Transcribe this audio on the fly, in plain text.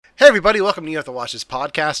everybody, welcome to You Have to Watch This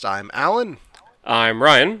podcast. I'm Alan. I'm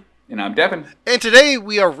Ryan. And I'm Devin. And today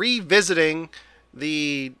we are revisiting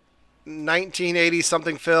the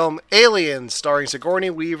 1980-something film Aliens, starring Sigourney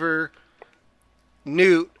Weaver,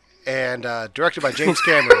 Newt, and directed by James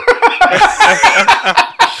Cameron.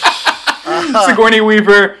 Sigourney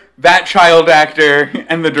Weaver, that child actor,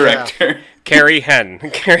 and the director. Yeah. Carrie Henn.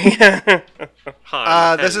 Carrie Henn.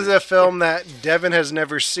 This is a film that Devin has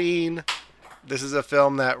never seen. This is a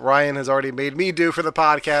film that Ryan has already made me do for the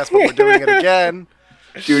podcast, but we're doing it again.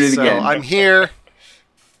 Doing it again. So I'm here.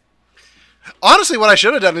 Honestly, what I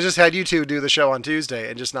should have done is just had you two do the show on Tuesday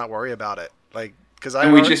and just not worry about it.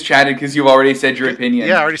 And we just chatted because you've already said your opinion.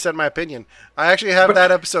 Yeah, I already said my opinion. I actually have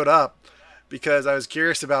that episode up because I was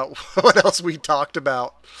curious about what else we talked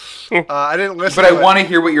about. I didn't listen But to I want to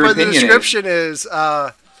hear what your opinion is. The description is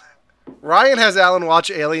Ryan has Alan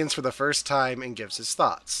watch Aliens for the first time and gives his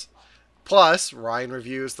thoughts. Plus, Ryan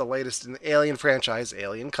reviews the latest in the Alien franchise,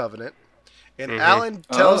 Alien Covenant. And Alan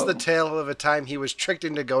tells the tale of a time he was tricked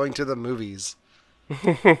into going to the movies.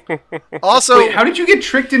 Also, wait, how did you get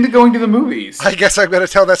tricked into going to the movies? I guess I'm going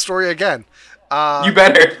to tell that story again. You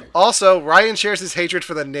better. Also, Ryan shares his hatred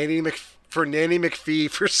for Nanny McPhee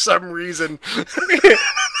for some reason.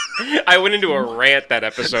 I went into a rant that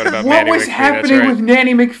episode about What Nanny was McPhee, happening that's right. with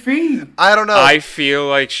Nanny McPhee? I don't know. I feel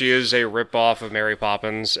like she is a ripoff of Mary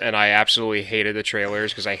Poppins, and I absolutely hated the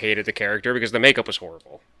trailers because I hated the character because the makeup was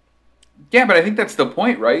horrible. Yeah, but I think that's the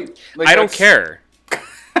point, right? I don't care.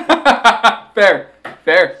 Fair.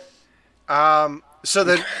 So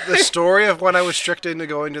the story of when I was tricked into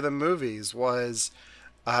going to the movies was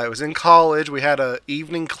I was in college. We had a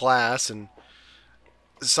evening class, and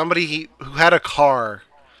somebody who had a car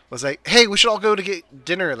was like, "Hey, we should all go to get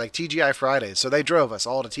dinner at like TGI Fridays." So they drove us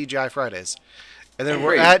all to TGI Fridays, and then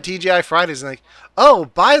we're at TGI Fridays, and like, "Oh,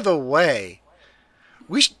 by the way,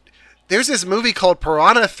 there's this movie called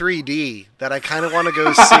Piranha 3D that I kind of want to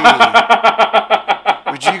go see.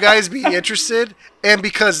 Would you guys be interested?" And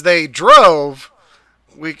because they drove,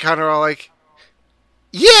 we kind of all like,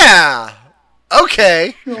 "Yeah,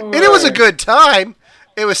 okay." Sure. And it was a good time.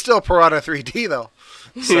 It was still Piranha 3D though.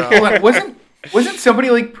 So. Wasn't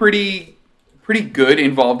somebody like pretty good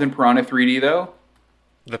involved in Piranha 3D though?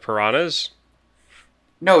 The Piranhas?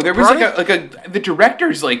 No, there was the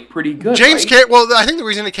director's like pretty good. James right? Well, I think the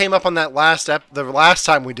reason it came up on that the last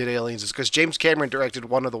time we did Aliens is because James Cameron directed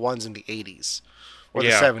one of the ones in the 80s or the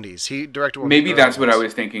 70s. He directed one. Maybe that's what I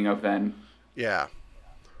was thinking of then. Yeah.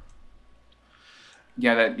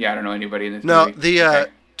 Yeah, I don't know anybody in this No, movie.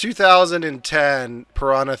 the 2010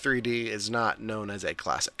 Piranha 3D is not known as a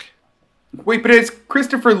classic. Wait, but it's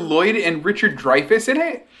Christopher Lloyd and Richard Dreyfuss in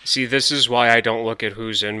it? See, this is why I don't look at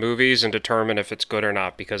who's in movies and determine if it's good or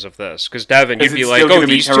not because of this. Because Devin, you'd be like, "Oh,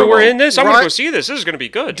 these two are in this? I'm going to go see this. This is going to be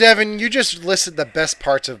good." Devin, you just listed the best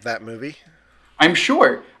parts of that movie. I'm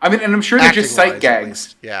sure. I mean, and I'm sure they're just sight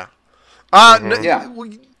gags. Yeah. Yeah.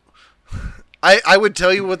 I would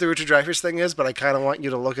tell you what the Richard Dreyfuss thing is, but I kind of want you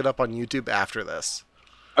to look it up on YouTube after this.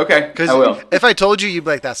 Okay, I will. If I told you, you'd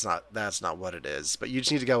be like, that's not what it is. But you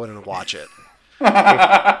just need to go in and watch it.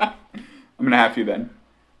 I'm going to have to then.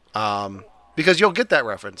 Because you'll get that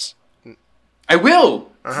reference. I will.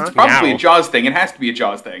 It's probably a Jaws thing. It has to be a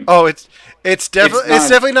Jaws thing. Oh, it's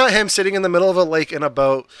definitely not him sitting in the middle of a lake in a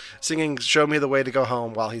boat singing "Show Me the Way to Go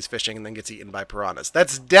Home" while he's fishing and then gets eaten by piranhas.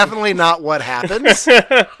 That's definitely not what happens.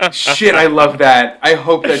 Shit, I love that. I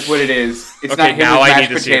hope that's what it is. It's okay, not him now with I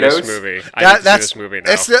mashed need to potatoes. see this movie. I need to see this movie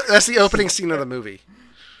now. That's the opening scene of the movie.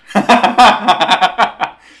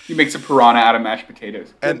 He makes a piranha out of mashed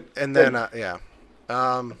potatoes. And then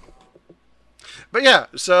but yeah,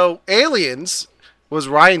 so Aliens was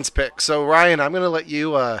Ryan's pick. So Ryan, I'm going to let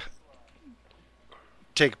you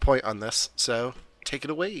take a point on this. So take it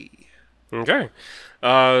away. Okay.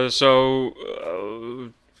 Let's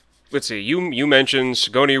see. You mentioned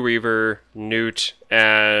Sigourney Weaver, Newt,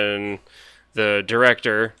 and the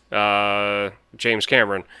director, James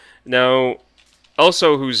Cameron. Now,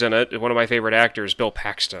 also who's in it, one of my favorite actors, Bill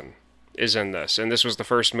Paxton, is in this. And this was the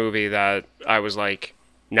first movie that I was like,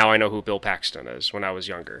 now I know who Bill Paxton is when I was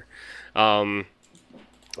younger.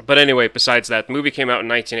 But anyway, besides that, the movie came out in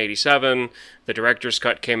 1987. The director's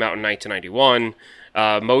cut came out in 1991.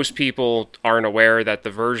 Most people aren't aware that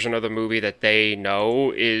the version of the movie that they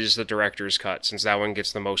know is the director's cut, since that one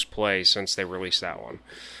gets the most play since they released that one.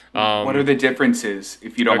 What are the differences,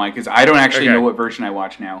 if you don't mind? Because I don't actually know what version I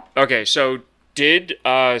watch now. Okay, so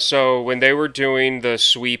when they were doing the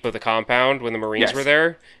sweep of the compound, when the Marines were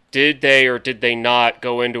there, did they or did they not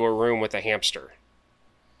go into a room with a hamster?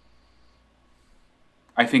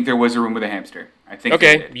 I think there was a room with a hamster. I think.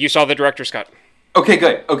 Okay, you saw the director's cut. Okay,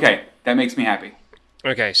 good. Okay, that makes me happy.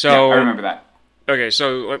 Okay, Yeah, so I remember that. okay,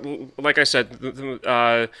 so like I said,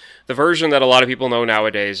 the version that a lot of people know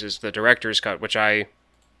nowadays is the director's cut, which I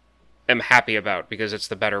am happy about because it's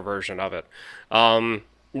the better version of it.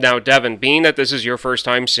 Now, Devin, being that this is your first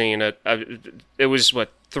time seeing it, it was,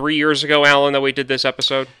 3 years ago, Alan, that we did this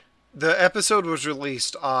episode? The episode was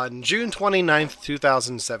released on June 29th,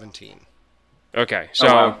 2017. Okay, so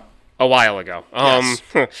wow. a while ago. Yes.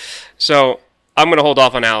 So I'm going to hold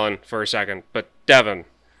off on Alan for a second, but Devin,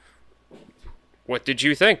 what did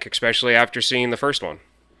you think, especially after seeing the first one?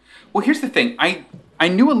 Well, here's the thing. I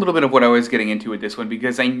knew a little bit of what I was getting into with this one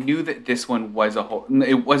because I knew that this one was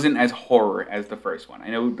it wasn't as horror as the first one. I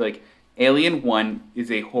know, like, Alien 1 is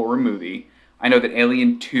a horror movie. I know that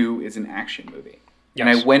Alien 2 is an action movie. Yes.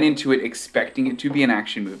 And I went into it expecting it to be an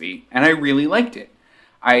action movie, and I really liked it.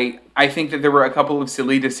 I think that there were a couple of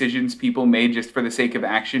silly decisions people made just for the sake of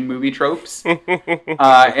action movie tropes. And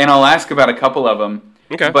I'll ask about a couple of them.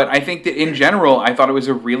 Okay. But I think that in general, I thought it was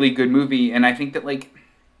a really good movie, and I think that, like,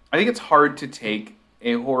 I think it's hard to take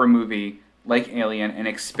a horror movie like Alien and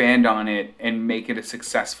expand on it and make it a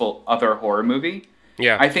successful other horror movie.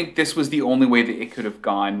 Yeah. I think this was the only way that it could have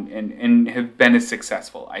gone and have been as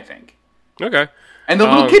successful, I think. Okay. And the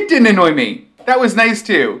little kid didn't annoy me. That was nice,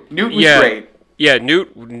 too. Newt was great. Yeah,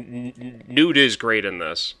 Newt is great in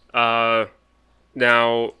this. Now,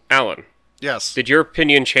 Alan, Yes. did your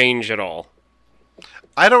opinion change at all?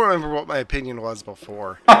 I don't remember what my opinion was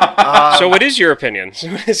before. So what is your opinion?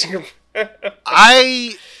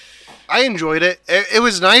 I enjoyed it. It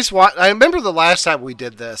was nice. I remember the last time we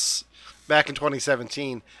did this, back in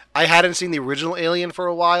 2017. I hadn't seen the original Alien for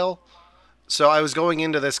a while, so I was going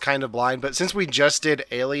into this kind of blind. But since we just did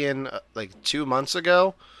Alien like 2 months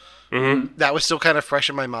ago, that was still kind of fresh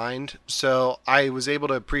in my mind. So I was able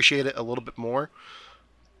to appreciate it a little bit more.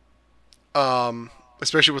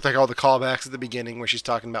 Especially with like all the callbacks at the beginning where she's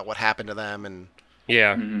talking about what happened to them, and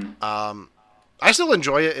Yeah. I still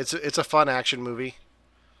enjoy it. It's a fun action movie.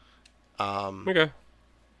 Okay.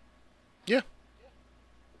 Yeah.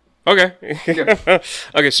 Okay. Yeah.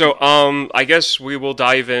 Okay, so I guess we will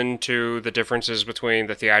dive into the differences between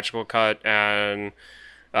the theatrical cut and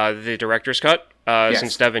the director's cut.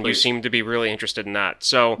 Since Devin, you please. seem to be really interested in that.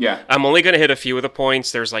 So Yeah. I'm only going to hit a few of the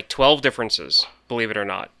points. There's like 12 differences, believe it or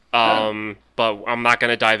not. But I'm not going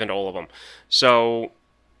to dive into all of them. So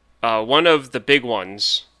one of the big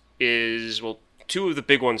ones is, well, two of the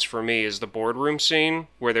big ones for me is the boardroom scene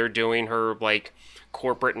where they're doing her like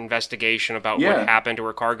corporate investigation about what happened to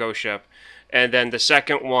her cargo ship. And then the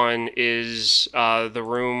second one is the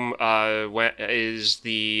room is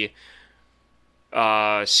the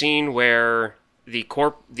scene where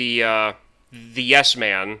the yes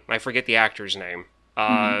man, I forget the actor's name,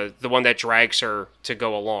 the one that drags her to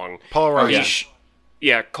go along. Paul Reiser.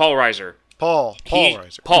 Paul Reiser. Paul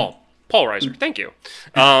Reiser. Paul Reiser, thank you.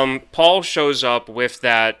 Paul shows up with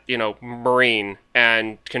that, Marine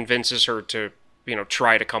and convinces her to,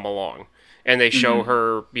 try to come along. And they show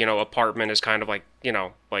her, apartment is kind of like,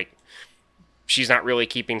 like she's not really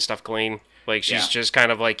keeping stuff clean. Like she's just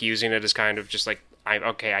kind of like using it as kind of just like,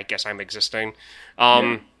 I guess I'm existing.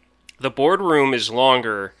 The boardroom is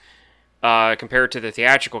longer compared to the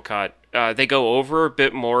theatrical cut. They go over a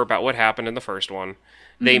bit more about what happened in the first one.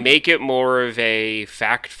 They make it more of a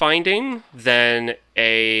fact-finding than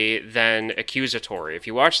accusatory. If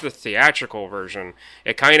you watch the theatrical version,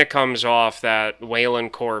 it kind of comes off that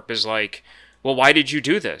Weyland Corp is like, well, why did you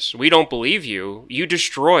do this? We don't believe you. You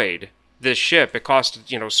destroyed this ship. It cost,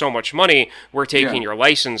 so much money. We're taking your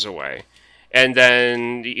license away. And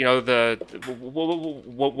then,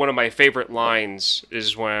 one of my favorite lines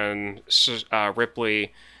is when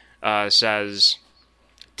Ripley says,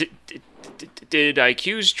 did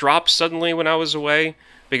IQs drop suddenly when I was away?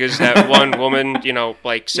 Because that one woman,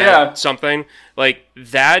 said something. Like,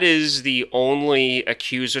 that is the only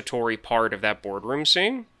accusatory part of that boardroom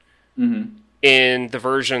scene. In the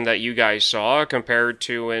version that you guys saw, compared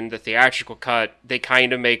to in the theatrical cut, they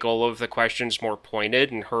kind of make all of the questions more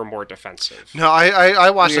pointed and her more defensive. No, I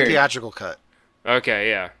watched the theatrical cut. Okay,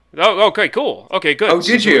 yeah. Oh, okay, cool. Okay, good. Oh,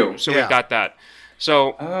 did you? So we've got that.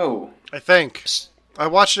 So... Oh. I think. I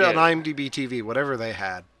watched it on IMDb TV, whatever they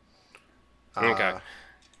had. Okay.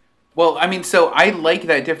 Well, I mean, so I like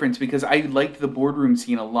that difference because I liked the boardroom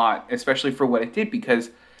scene a lot, especially for what it did,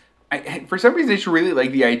 because for some reason I just really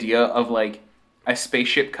like the idea of, like, a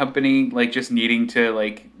spaceship company, like, just needing to,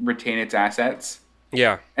 like, retain its assets.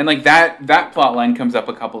 Yeah. And, like, that plot line comes up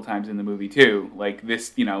a couple times in the movie, too. Like, this,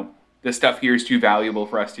 the stuff here is too valuable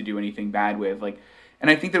for us to do anything bad with. Like, and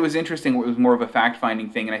I think that was interesting. It was more of a fact-finding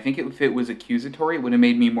thing. And I think if it was accusatory, it would have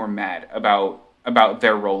made me more mad about about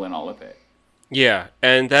their role in all of it. Yeah,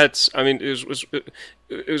 and that's, I mean, it was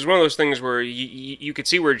one of those things where you could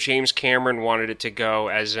see where James Cameron wanted it to go,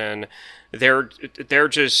 as in they're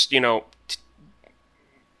just,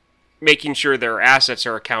 making sure their assets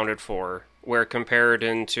are accounted for, where compared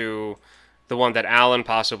into the one that Alan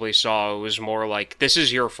possibly saw, it was more like, this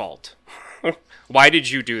is your fault. Why did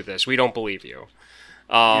you do this? We don't believe you.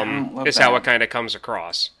 Is how it kind of comes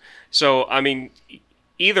across. So, I mean,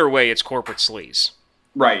 either way, it's corporate sleaze.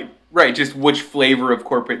 Right. Just which flavor of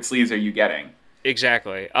corporate sleaze are you getting?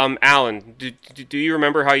 Exactly. Alan, do you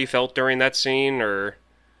remember how you felt during that scene, or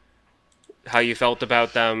how you felt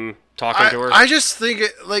about them talking to her? I just think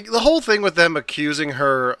the whole thing with them accusing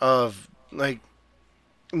her of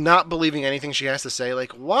not believing anything she has to say.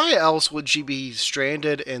 Like, why else would she be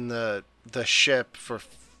stranded in the ship for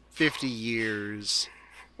 50 years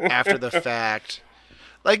after the fact?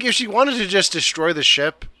 Like, if she wanted to just destroy the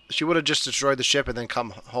ship, she would have just destroyed the ship and then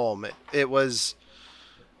come home. It was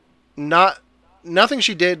nothing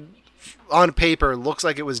she did on paper looks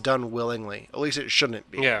like it was done willingly. At least it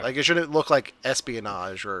shouldn't be. Yeah. Like, it shouldn't look like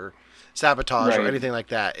espionage or sabotage or anything like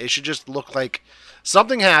that. It should just look like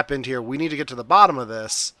something happened here. We need to get to the bottom of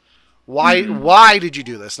this. Why did you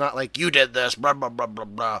do this? Not like, you did this, blah, blah, blah, blah,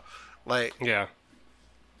 blah. Like, yeah.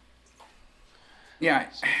 Yeah,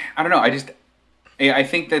 I don't know. I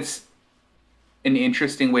think that's an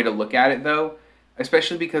interesting way to look at it, though,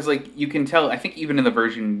 especially because, you can tell, I think even in the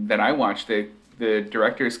version that I watched, the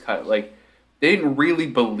director's cut, they didn't really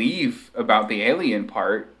believe about the alien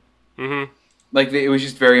part. Mm-hmm. It was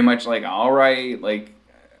just very much all right,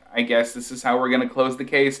 I guess this is how we're going to close the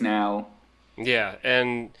case now. Yeah,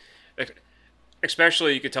 and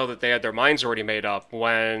especially you could tell that they had their minds already made up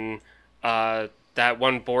when that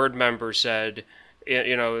one board member said,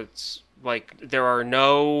 it's like there are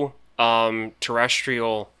no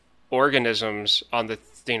terrestrial organisms on the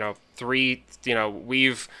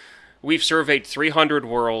we've surveyed 300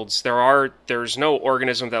 worlds. There's no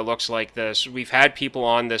organism that looks like this. We've had people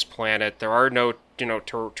on this planet. There are no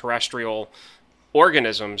terrestrial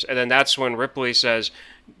organisms. And then that's when Ripley says,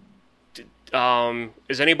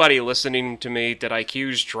 is anybody listening to me? Did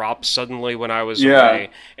IQs drop suddenly when I was away?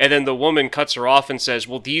 And then the woman cuts her off and says,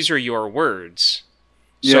 well, these are your words.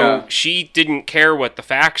 So she didn't care what the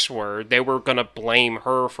facts were. They were going to blame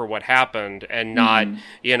her for what happened and not,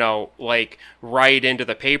 write into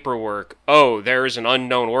the paperwork, oh, there's an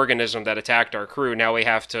unknown organism that attacked our crew. Now we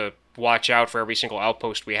have to watch out for every single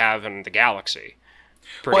outpost we have in the galaxy.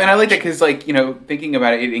 I like that because, thinking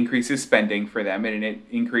about it, it increases spending for them and it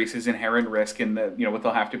increases inherent risk in what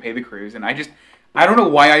they'll have to pay the crews. And I don't know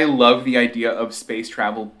why I love the idea of space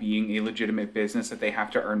travel being a legitimate business that they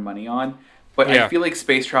have to earn money on. But I feel like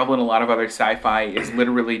space travel and a lot of other sci-fi is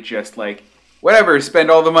literally just whatever,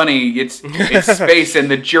 spend all the money. It's space,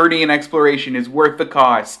 and the journey and exploration is worth the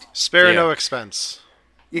cost. Spare no expense.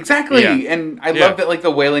 Exactly, and I love that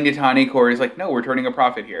the Weyland-Yutani Corps is no, we're turning a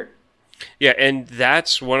profit here. Yeah, and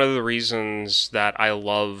that's one of the reasons that I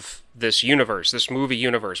love this universe, this movie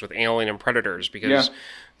universe with Alien and Predators, because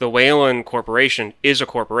the Weyland Corporation is a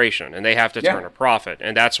corporation, and they have to turn a profit.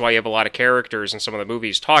 And that's why you have a lot of characters in some of the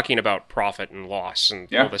movies talking about profit and loss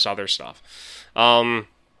and all this other stuff. Now,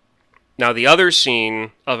 the other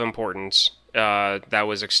scene of importance that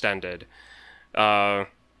was extended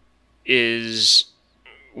is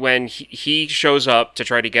when he shows up to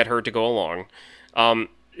try to get her to go along.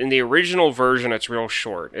 In the original version, it's real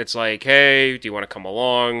short. It's like, hey, do you want to come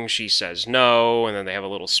along? She says no, and then they have a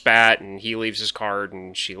little spat, and he leaves his card,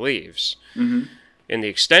 and she leaves. Mm-hmm. In the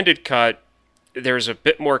extended cut, there's a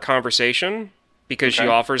bit more conversation, because she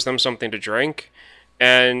offers them something to drink.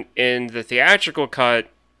 And in the theatrical cut,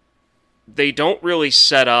 they don't really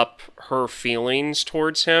set up her feelings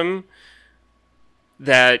towards him,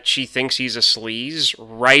 that she thinks he's a sleaze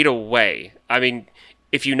right away. I mean,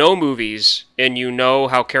 if you know movies and you know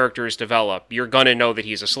how characters develop, you're gonna know that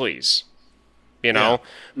he's a sleaze,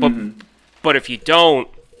 But if you don't,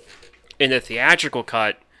 in the theatrical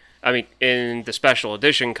cut, I mean, in the special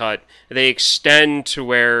edition cut, they extend to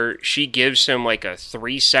where she gives him a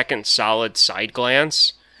 3-second solid side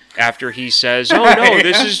glance after he says, "Oh no,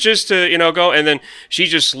 this is just to go," and then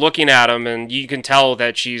she's just looking at him, and you can tell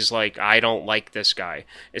that she's like, "I don't like this guy."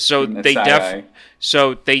 So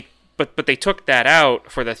But they took that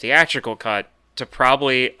out for the theatrical cut to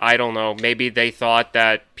probably, I don't know, maybe they thought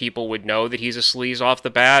that people would know that he's a sleaze off the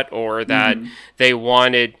bat, or that they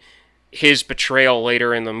wanted his betrayal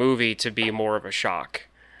later in the movie to be more of a shock.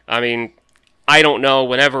 I mean, I don't know.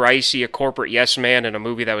 Whenever I see a corporate yes man in a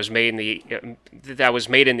movie that was made in the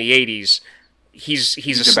 80s, he's a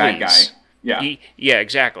sleaze. Bad guy. Yeah. Yeah,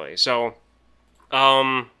 exactly. So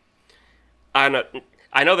I know,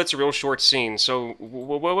 I know that's a real short scene. So,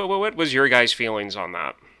 what was your guys' feelings on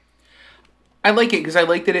that? I like it because I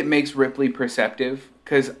like that it makes Ripley perceptive.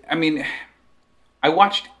 Because I mean, I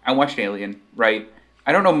watched Alien, right?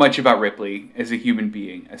 I don't know much about Ripley as a human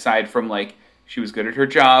being aside from like she was good at her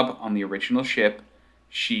job on the original ship.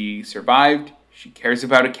 She survived. She cares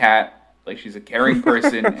about a cat. Like she's a caring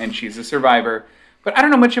person and she's a survivor. But I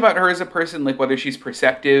don't know much about her as a person, like whether she's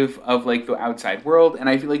perceptive of like the outside world. And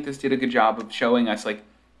I feel like this did a good job of showing us like,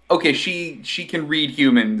 okay, she can read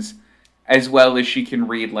humans as well as she can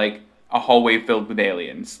read like a hallway filled with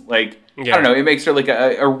aliens. Like I don't know, it makes her like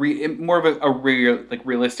more of a real like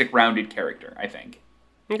realistic, rounded character. I think.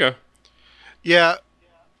 Okay. Yeah,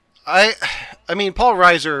 I mean, Paul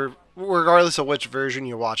Reiser, regardless of which version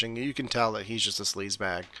you're watching, you can tell that he's just a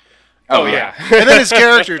sleazebag. Oh yeah. And then his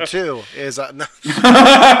character too is in his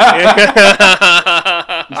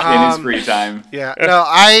free time. Yeah,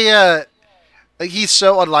 no, like he's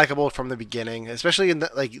so unlikable from the beginning, especially in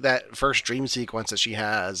like that first dream sequence that she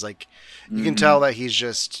has. Like you can tell that he's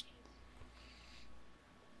just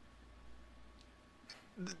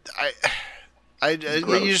you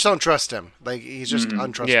just don't trust him. Like he's just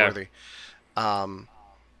untrustworthy. Yeah.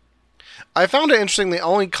 I found it interesting. They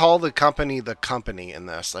only call the company in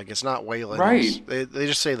this. Like it's not Weyland. Right. They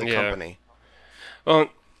just say the company. Well,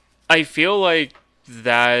 I feel like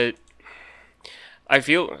that. I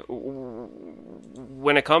feel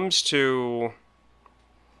when it comes to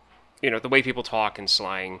the way people talk in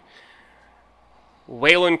slang,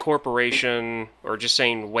 Weyland Corporation, or just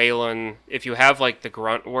saying Weyland, if you have like the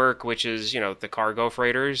grunt work, which is the cargo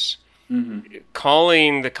freighters,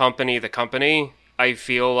 calling the company, I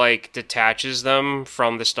feel like detaches them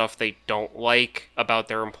from the stuff they don't like about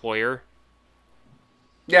their employer.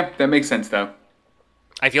 Yeah, that makes sense though.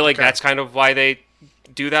 I feel like that's kind of why they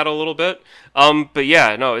do that a little bit. But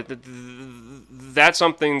yeah, no, that's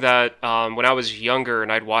something that when I was younger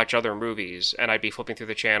and I'd watch other movies and I'd be flipping through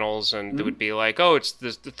the channels and it would be like, oh, it's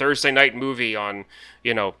the Thursday night movie on,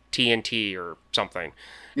 TNT or something.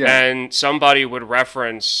 Yeah. And somebody would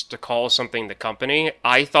reference to call something the company.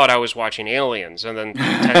 I thought I was watching Aliens, and then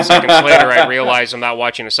 10 seconds later I realized I'm not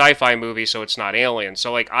watching a sci-fi movie, so it's not Aliens.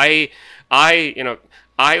 So like I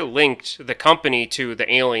linked the company to the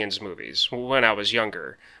Aliens movies when I was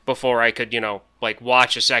younger, before I could, like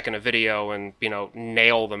watch a second of video and,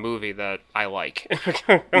 nail the movie that I like.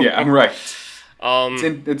 Yeah, right.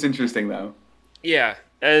 It's interesting though. Yeah.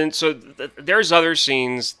 And so there's other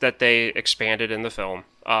scenes that they expanded in the film.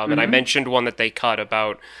 And I mentioned one that they cut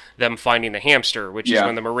about them finding the hamster, which is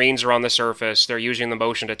when the Marines are on the surface, they're using the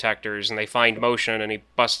motion detectors, and they find motion, and he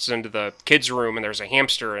busts into the kids' room, and there's a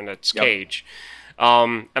hamster in its cage.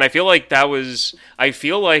 And I feel like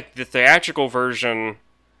the theatrical version,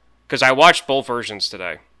 because I watched both versions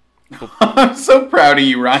today. I'm so proud of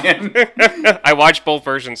you, Ryan. I watched both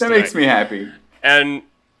versions today. That makes me happy. And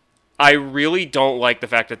I really don't like the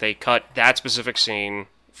fact that they cut that specific scene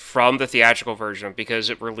from the theatrical version, because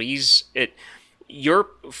from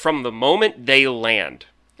the moment they land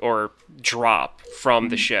or drop from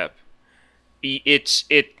the ship, it's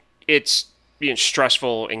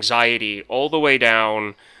stressful anxiety all the way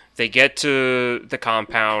down. They get to the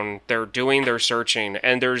compound, they're doing their searching,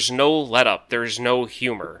 and there's no let up, there's no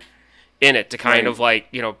humor in it to kind of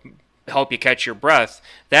like, help you catch your breath.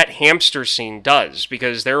 That hamster scene does,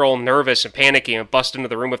 because they're all nervous and panicky and bust into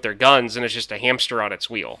the room with their guns, and it's just a hamster on its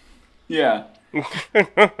wheel. Yeah.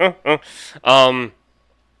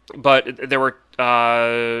 But there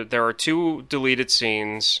are two deleted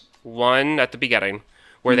scenes. One at the beginning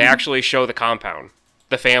where they actually show the compound,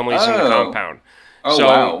 the families in the compound. Oh, so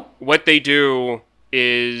wow. What they do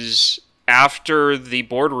is after the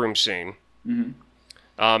boardroom scene, and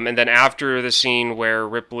then after the scene where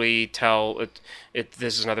Ripley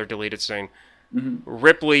this is another deleted scene.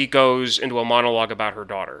 Ripley goes into a monologue about her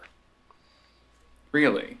daughter.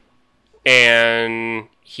 Really? And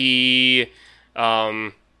the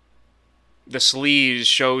sleaze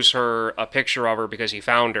shows her a picture of her because he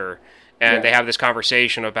found her. And they have this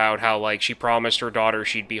conversation about how, like, she promised her daughter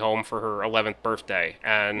she'd be home for her 11th birthday.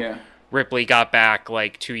 And Ripley got back,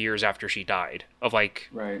 like, 2 years after she died of,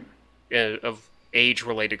 like, of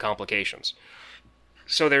age-related complications.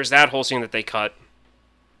 So there's that whole scene that they cut,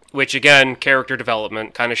 which, again, character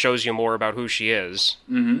development, kind of shows you more about who she is.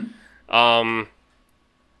 But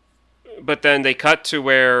then they cut to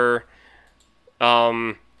where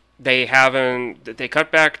they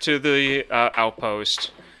cut back to the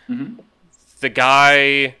outpost. The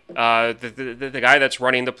guy, the guy that's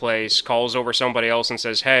running the place calls over somebody else and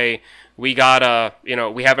says, "Hey, we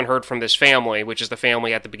haven't heard from this family," which is the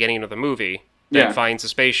family at the beginning of the movie, that finds the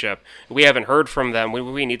spaceship. We haven't heard from them.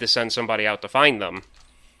 We need to send somebody out to find them.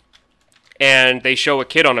 And they show a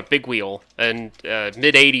kid on a big wheel, and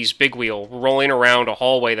mid-'80s big wheel, rolling around a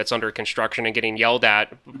hallway that's under construction and getting yelled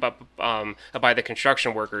at by the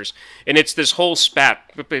construction workers. And it's this whole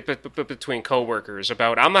spat between co-workers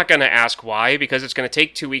about, I'm not going to ask why, because it's going to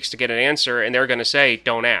take 2 weeks to get an answer, and they're going to say,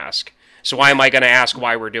 don't ask. So why am I going to ask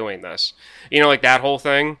why we're doing this? You know, like that whole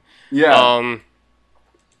thing? Yeah.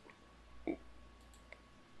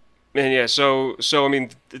 And yeah, so I mean,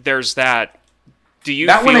 there's that. Do you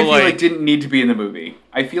that feel one I feel like like didn't need to be in the movie.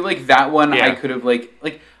 I feel like that one Yeah. I could have like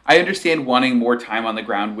I understand wanting more time on the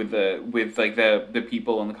ground with the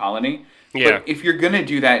people in the colony. Yeah. But if you're gonna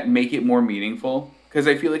do that, make it more meaningful. Because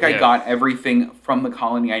I feel like I got everything from the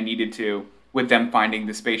colony I needed to with them finding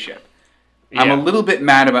the spaceship. I'm a little bit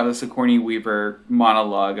mad about the Sigourney Weaver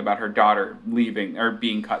monologue about her daughter leaving or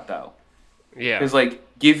being cut though. Yeah. Because, like,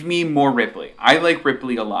 give me more Ripley. I like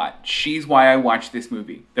Ripley a lot. She's why I watched this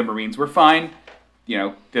movie. The Marines were fine. You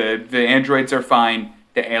know, the androids are fine.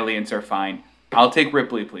 The aliens are fine. I'll take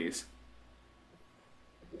Ripley, please.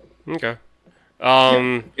 Okay.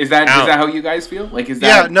 Is that how you guys feel? Like, is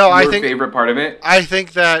that your favorite part of it? I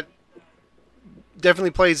think that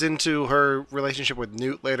definitely plays into her relationship with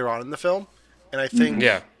Newt later on in the film. And I think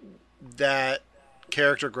that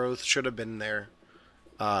character growth should have been there.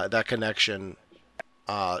 That connection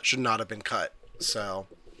should not have been cut. So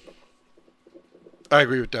I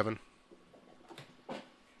agree with Devin.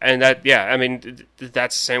 And that, I mean,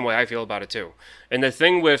 that's the same way I feel about it too. And the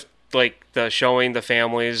thing with like the showing the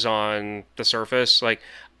families on the surface, like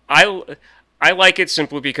I like it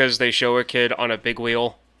simply because they show a kid on a big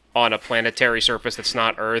wheel on a planetary surface that's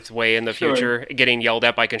not Earth, way in the future, getting yelled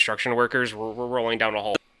at by construction workers. We're rolling down a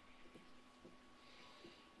hall.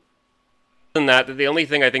 And that the only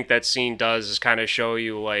thing I think that scene does is kind of show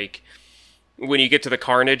you like when you get to the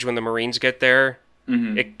carnage when the Marines get there,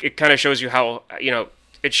 it kind of shows you how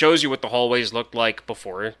it shows you what the hallways looked like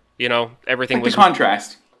before. You know, everything like was the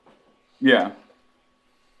contrast. Yeah.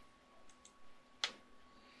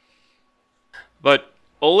 But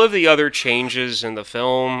all of the other changes in the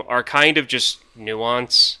film are kind of just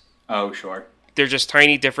nuance. Oh, sure. They're just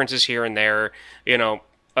tiny differences here and there. You know,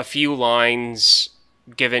 a few lines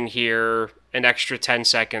given here, an extra 10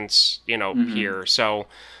 seconds, here. So,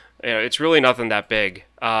 it's really nothing that big.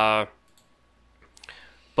 But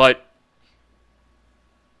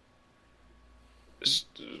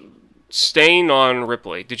staying on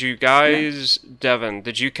Ripley, did you guys, Devin,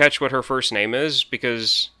 did you catch what her first name is?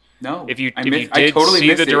 Because no, if you I totally see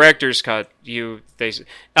the missed director's cut,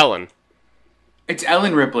 Ellen. It's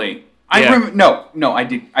Ellen Ripley. Yeah. No, I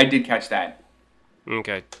did catch that.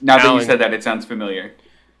 Okay. Now that you said that, it sounds familiar.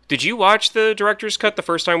 Did you watch the director's cut the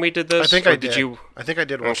first time we did this? I think I did. I think I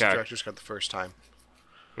did watch the Okay. director's cut the first time.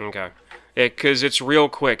 Okay. Because it's real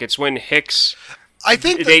quick. It's when Hicks... I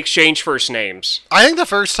think they exchange first names. I think the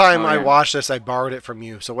first time I yeah. watched this, I borrowed it from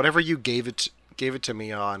you. So whatever you gave it to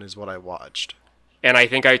me on is what I watched. And I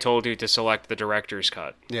think I told you to select the director's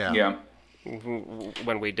cut. Yeah.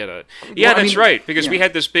 When we did it. Yeah, that's right. Because we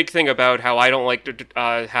had this big thing about how I don't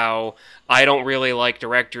really like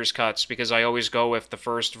director's cuts because I always go with the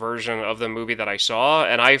first version of the movie that I saw,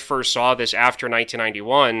 and I first saw this after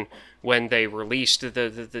 1991 when they released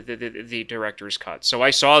the director's cut. So I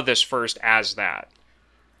saw this first as that.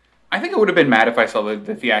 I think I would have been mad if I saw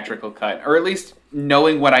the theatrical cut, or at least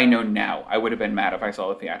knowing what I know now, I would have been mad if I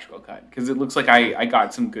saw the theatrical cut because it looks like I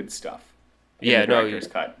got some good stuff. In the director's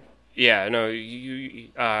cut. Yeah, no, you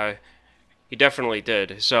definitely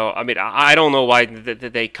did. So, I mean, I don't know why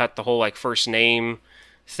they cut the whole, like, first name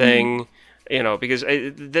thing, because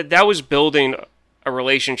that was building a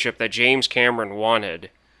relationship that James Cameron wanted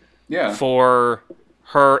for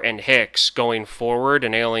her and Hicks going forward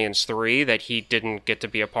in Aliens 3 that he didn't get to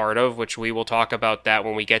be a part of, which we will talk about that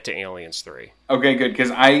when we get to Aliens 3. Okay, good,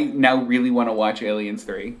 because I now really want to watch Aliens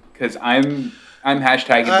 3, because I'm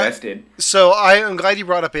hashtag invested. So I'm glad you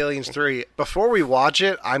brought up Aliens 3. Before we watch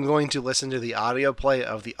it, I'm going to listen to the audio play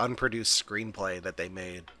of the unproduced screenplay that they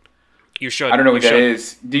made. You should. I don't know what that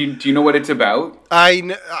is. Do you know what it's about?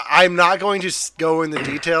 I'm not going to go in the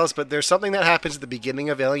details, but there's something that happens at the beginning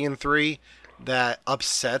of Alien 3 that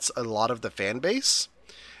upsets a lot of the fan base.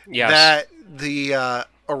 Yes. That the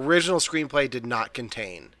original screenplay did not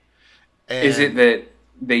contain. And Is it that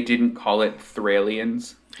they didn't call it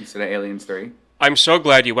Thraliens instead of Aliens 3? I'm so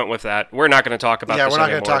glad you went with that. We're not going to talk about Yeah, this we're not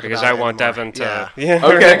gonna anymore talk because about I it want anymore. Devin to. Yeah.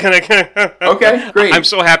 Okay. Okay, great. I'm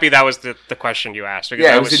so happy that was the question you asked. Because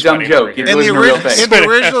Yeah, I it was a dumb sweating joke. over here. It wasn't a real thing. In the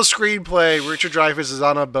original screenplay, Richard Dreyfuss is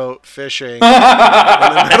on a boat fishing in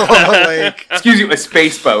the middle of a lake. Excuse you, a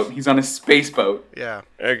space boat. He's on a space boat. Yeah.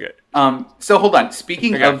 Okay. So hold on.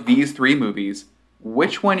 Speaking Okay. of these three movies,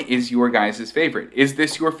 which one is your guys' favorite? Is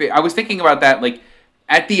this your favorite? I was thinking about that, like,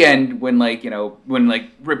 at the end when, like, when, like,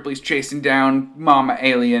 Ripley's chasing down Mama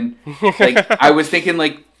Alien. Like, I was thinking,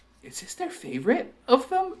 like, is this their favorite of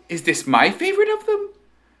them? Is this my favorite of them?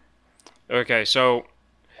 Okay, so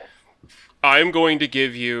I'm going to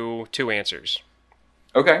give you two answers.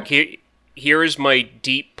 Okay. Here is my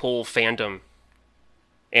deep pull fandom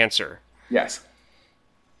answer. Yes.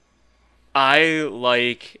 I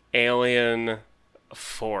like Alien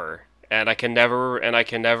 4, and I can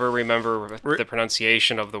never remember the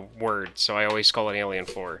pronunciation of the word, so I always call it Alien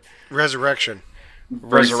 4. Resurrection.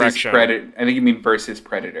 Resurrection. Predator. I think you mean versus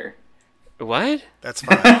Predator. What? That's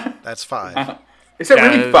 5. That's 5. Is that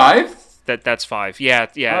really 5? That's 5. Yeah,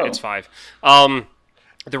 Oh. it's 5.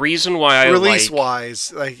 The reason why I Release like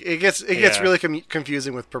wise, like it gets Yeah. really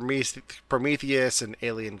confusing with Prometheus and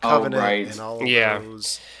Alien Covenant right. and all of Yeah.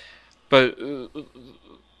 those. But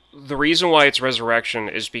the reason why it's Resurrection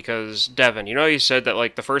is because, Devin, you said that,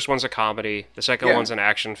 like, the first one's a comedy, the second Yeah. one's an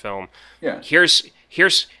action film. Yeah. Here's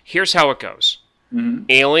how it goes.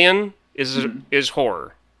 Alien is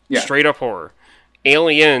horror. Yeah. Straight up horror.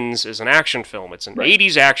 Aliens is an action film. It's an Right.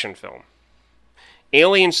 80s action film.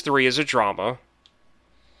 Aliens 3 is a drama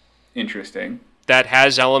Interesting. that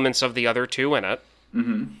has elements of the other two in it.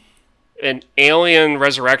 And Alien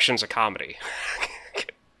Resurrection's a comedy.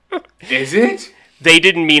 Is it? They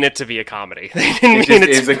didn't mean it to be a comedy. They didn't It mean just it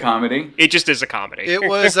is a comedy? It just is a comedy. It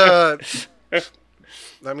was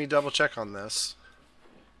let me double check on this.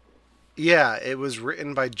 Yeah, it was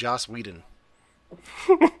written by Joss Whedon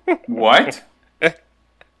What?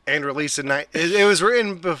 and released in it was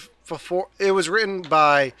written before. It was written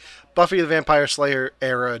by Buffy the Vampire Slayer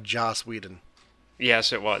era Joss Whedon.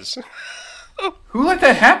 Yes, it was. Who let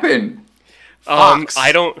that happen? Fox.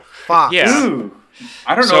 I don't. Fox. Yeah. Ooh.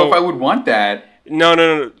 I don't know So- if I would want that.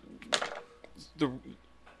 No.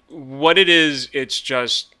 What it is, it's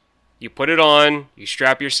just you put it on, you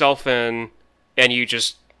strap yourself in, and you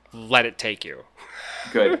just let it take you.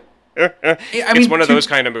 Good. It's one of those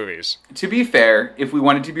kind of movies. To be fair, if we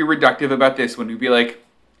wanted to be reductive about this one, we'd be like,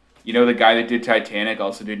 the guy that did Titanic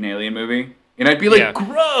also did an Alien movie? And I'd be like, Yeah.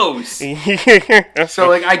 gross! So,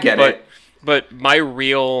 like, I get it. But my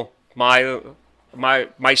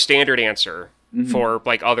standard answer for,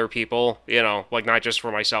 like, other people, like, not just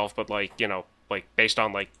for myself, but, like, like, based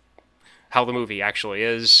on, like, how the movie actually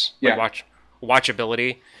is, Yeah. like,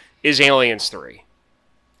 watchability, is Aliens 3.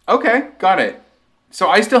 Okay, got it. So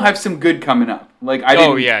I still have some good coming up. Like, I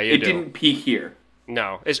didn't, yeah, you it do. didn't peak here.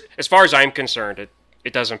 No. As far as I'm concerned,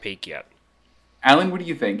 it doesn't peak yet. Alan, what do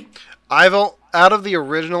you think? Out of the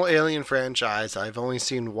original Alien franchise, I've only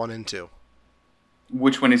seen 1 and 2.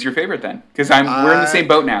 Which one is your favorite then? Because we're in the same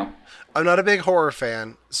boat now. I'm not a big horror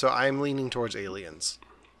fan, so I'm leaning towards Aliens.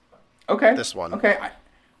 Okay. This one. Okay.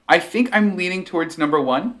 I think I'm leaning towards number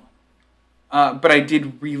 1. But I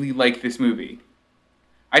did really like this movie.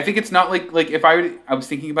 I think it's not like if I was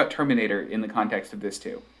thinking about Terminator in the context of this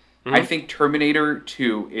too. I think Terminator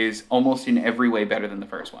 2 is almost in every way better than the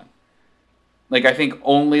first one. Like, I think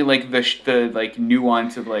only like the like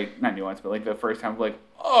nuance of, like, not nuance, but like the first time of, like,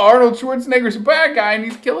 oh, Arnold Schwarzenegger's a bad guy and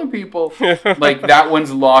he's killing people. Like, that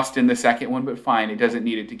one's lost in the second one, but fine, it doesn't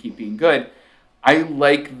need it to keep being good. I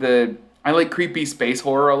like creepy space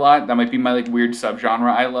horror a lot. That might be my, like, weird subgenre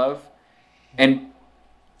I love. And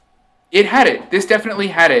it had it. This definitely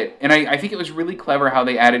had it. And I think it was really clever how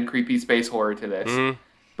they added creepy space horror to this.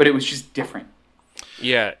 But it was just different.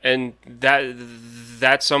 Yeah, and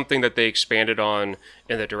that's something that they expanded on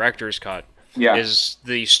in the director's cut. Yeah. Is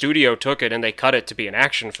the studio took it and they cut it to be an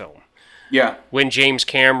action film. Yeah. When James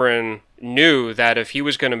Cameron knew that if he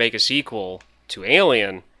was going to make a sequel to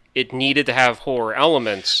Alien, it needed to have horror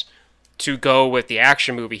elements to go with the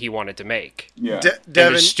action movie he wanted to make. Yeah. And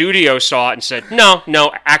Devin, the studio saw it and said, no,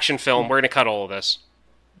 action film, we're going to cut all of this.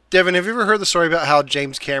 Devin, have you ever heard the story about how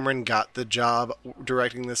James Cameron got the job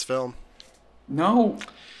directing this film? No.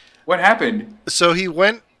 What happened? So he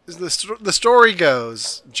went. The story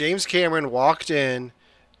goes, James Cameron walked in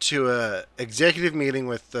to a executive meeting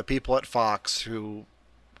with the people at Fox who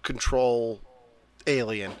control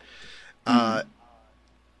Alien.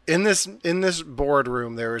 In this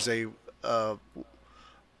boardroom, there is a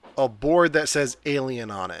board that says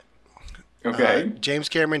Alien on it. Okay. James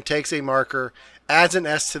Cameron takes a marker, adds an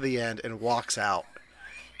S to the end, and walks out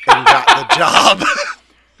and got the job.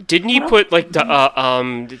 Didn't he put like the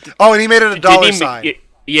Oh, and he made it a dollar sign.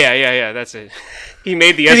 Yeah. That's it. He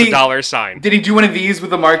made the S a dollar sign. Did he do one of these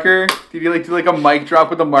with a marker? Did he like do like a mic drop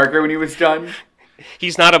with a marker when he was done?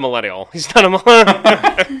 He's not a millennial. He's not a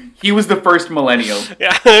millennial. He was the first millennial.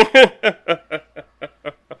 Yeah.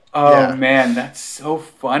 Oh Yeah. man, that's so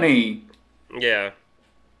funny. Yeah.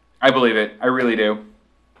 I believe it. I really do.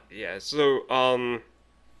 Yeah. So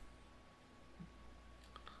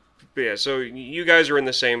but yeah. So you guys are in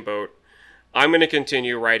the same boat. I'm going to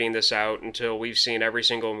continue writing this out until we've seen every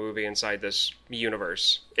single movie inside this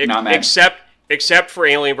universe. Not mad. Except for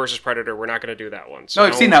Alien vs. Predator, we're not going to do that one. So No,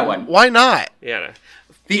 I've seen that one. Why not? Yeah.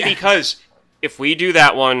 The- Because if we do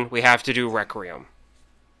that one, we have to do Requiem.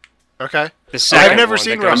 Okay. The second I've never one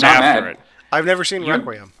seen that comes Requiem. I'm not after mad. it. I've never seen You-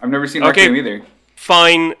 Requiem. I've never seen Okay. Requiem either.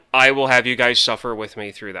 Fine, I will have you guys suffer with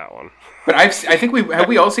me through that one. But I think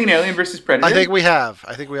we all seen Alien vs. Predator. I think we have.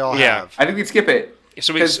 I think we all Yeah. have. I think we'd skip it.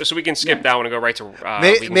 So we 'Cause- can skip that one and go right to we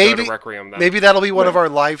can Maybe go to Requiem then. maybe that'll be one of our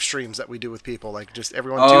live streams that we do with people, like just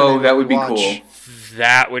everyone. tune Oh, in that and would be watch. cool.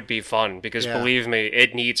 That would be fun because Yeah. believe me,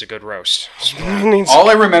 it needs a good roast. It needs- All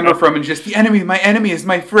I remember from is just my enemy is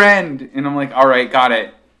my friend, and I'm like, all right, got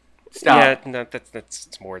it. Stop. Yeah, no,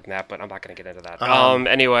 that's more than that, but I'm not going to get into that.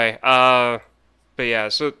 Anyway, but yeah,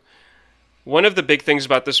 so one of the big things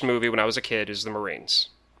about this movie when I was a kid is the Marines.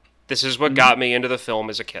 This is what got me into the film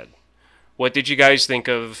as a kid. What did you guys think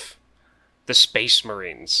of the Space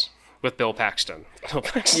Marines with Bill Paxton?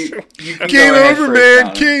 You can Game go ahead over, first, man.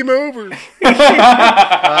 Alan. Game over.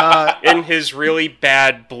 In his really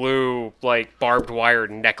bad blue, like barbed wire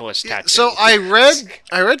necklace tattoo. So I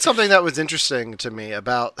read something that was interesting to me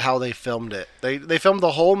about how they filmed it. They filmed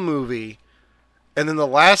the whole movie, and then the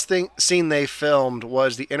last scene they filmed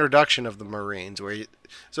was the introduction of the Marines,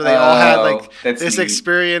 so they all had like that's this neat.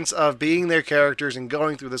 experience of being their characters and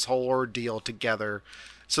going through this whole ordeal together.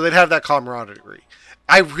 So they'd have that camaraderie.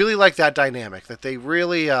 I really like that dynamic. That they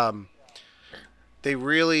really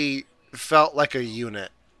felt like a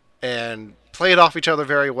unit and played off each other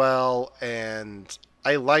very well. And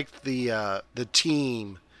I liked the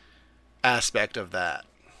team aspect of that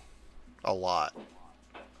a lot.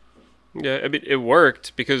 Yeah, I mean, it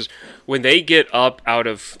worked because when they get up out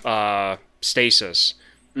of stasis,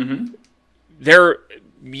 they're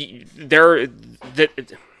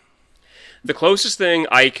the closest thing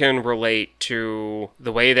I can relate to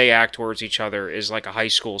the way they act towards each other is like a high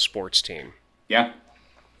school sports team. Yeah.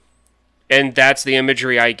 And that's the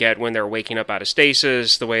imagery I get when they're waking up out of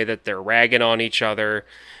stasis, the way that they're ragging on each other.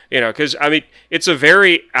 You know, because, I mean, it's a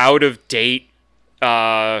very out-of-date,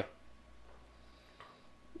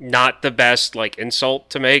 not the best, like, insult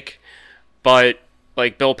to make. But,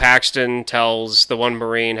 like, Bill Paxton tells the one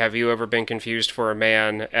Marine, "Have you ever been confused for a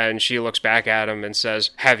man?" And she looks back at him and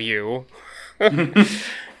says, "Have you?"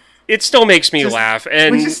 It still makes me laugh.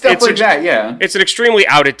 And Which is stuff like that, yeah. It's an extremely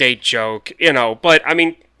out-of-date joke, you know, but, I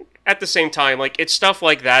mean, at the same time, like, it's stuff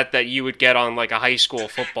like that that you would get on, like, a high school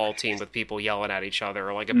football team with people yelling at each other,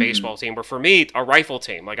 or, like, a baseball team, or for me, a rifle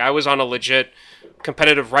team. Like, I was on a legit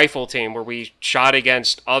competitive rifle team where we shot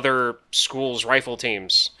against other schools' rifle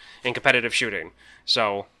teams in competitive shooting.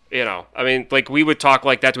 So, you know, I mean, like, we would talk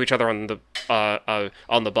like that to each other on the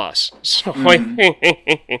bus. So,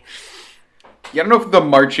 Yeah, I don't know if the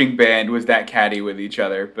marching band was that catty with each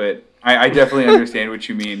other, but I definitely understand what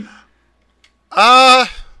you mean. I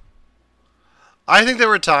think there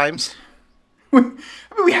were times. I mean,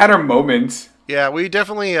 we had our moments. Yeah, we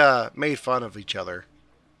definitely made fun of each other.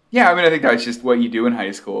 Yeah, I mean, I think that's just what you do in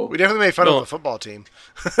high school. We definitely made fun Well- of the football team.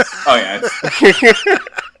 Oh, yeah. It's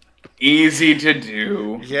easy to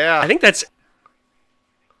do. Yeah. I think that's...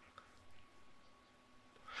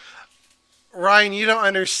 Ryan, you don't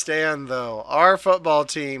understand, though. Our football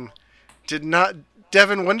team did not...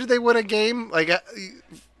 Devin, when did they win a game? Like,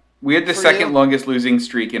 We had the For second you? longest losing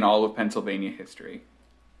streak in all of Pennsylvania history.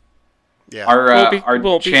 yeah. Our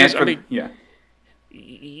because, chance I for mean- yeah.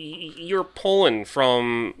 You're pulling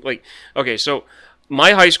from, like, okay, so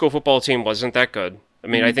my high school football team wasn't that good. I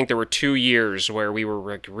mean, I think there were 2 years where we were,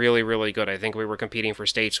 like, really, really good. I think we were competing for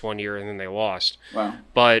states one year and then they lost. Wow.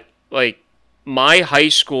 But, like, my high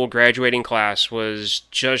school graduating class was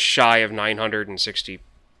just shy of 960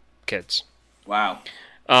 kids. Wow.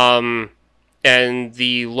 And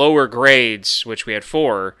the lower grades, which we had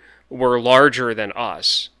 4, were larger than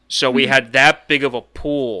us. So we had that big of a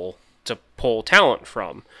pool to pull talent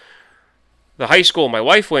from. The high school my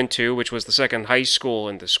wife went to, which was the second high school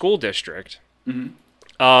in the school district,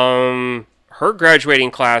 her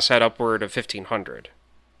graduating class had upward of 1,500.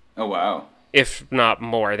 Oh, wow. if not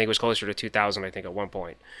more. I think it was closer to 2,000, I think, at one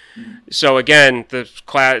point. So again,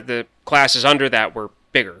 the classes under that were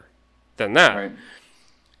bigger than that. Right.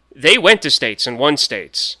 They went to states and won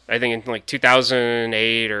states, I think in like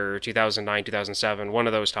 2008 or 2009, 2007, one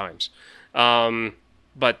of those times.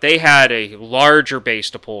 But they had a larger base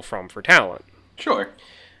to pull from for talent. Sure.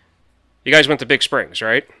 You guys went to Big Springs,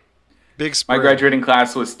 right? Big Spring. My graduating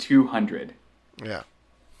class was 200. Yeah.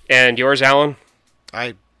 And yours, Alan?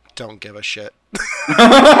 I don't give a shit.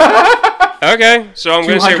 Okay, so I'm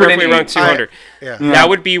going to say roughly around 200. Yeah. That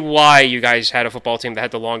would be why you guys had a football team that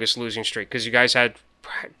had the longest losing streak, because you guys had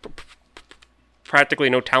practically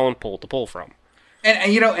no talent pool to pull from.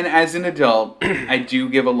 And you know, and as an adult, I do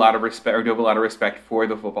give a lot of respect, or do have a lot of respect for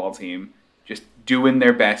the football team, just doing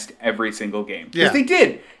their best every single game. Because Yeah. they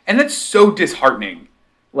did, and that's so disheartening.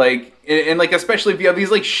 Like, and like, especially if you have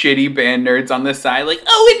these like shitty band nerds on the side, like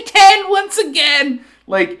 0-10 once again,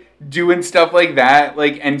 like doing stuff like that,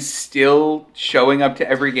 like, and still showing up to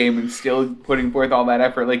every game and still putting forth all that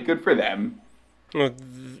effort. Like, good for them. Well,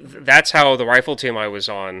 that's how the rifle team I was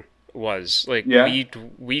on was. Like, Yeah.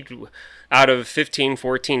 we out of 15,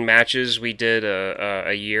 14 matches we did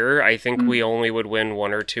a year, I think we only would win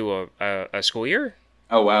one or two a school year.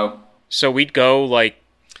 Oh wow. So we'd go like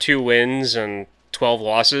 2 wins and 12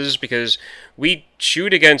 losses because we'd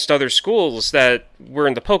shoot against other schools that were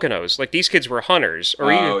in the Poconos. Like, these kids were hunters.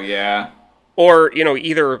 Yeah. Or, you know,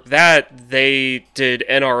 either that, they did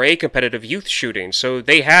NRA competitive youth shooting. So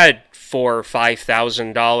they had $4,000 or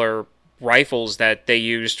 $5,000 rifles that they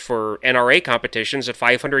used for NRA competitions at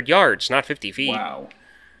 500 yards, not 50 feet. Wow.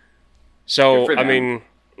 So, Good for I them.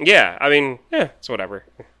 mean, it's whatever.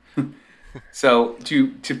 So to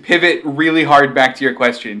pivot really hard back to your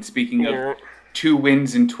question, speaking of 2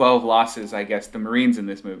 wins and 12 losses, I guess the Marines in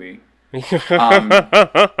this movie. Look at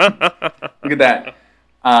that.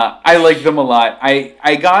 I like them a lot.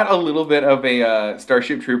 I got a little bit of a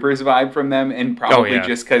Starship Troopers vibe from them, and probably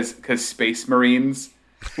just because Space Marines.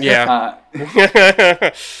 Yeah.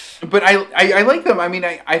 But I like them. I mean,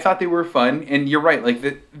 I thought they were fun, and you're right.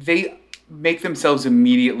 Like, they make themselves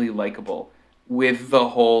immediately likable with the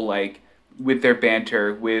whole, like, with their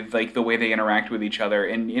banter, with, like, the way they interact with each other,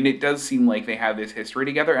 and it does seem like they have this history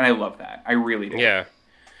together, and I love that. I really do. Yeah.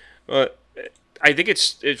 Well, I think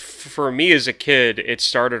for me as a kid, it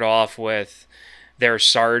started off with their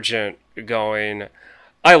sergeant going,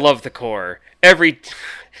 "I love the Corps." Every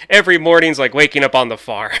morning's like waking up on the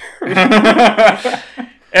farm.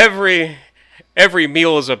 every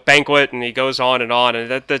meal is a banquet, and he goes on, and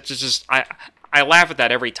that's just I laugh at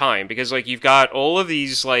that every time, because like you've got all of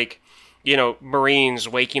these, like, you know, Marines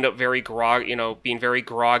waking up being very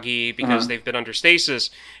groggy because they've been under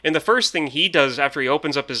stasis, and the first thing he does after he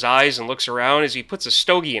opens up his eyes and looks around is he puts a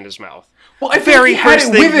stogie in his mouth. Well, I think he had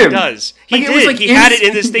it with him. He does. He did. He had it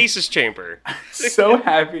in the stasis chamber. So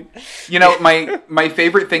happy. You know, my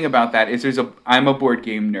favorite thing about that is I'm a board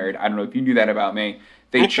game nerd. I don't know if you knew that about me.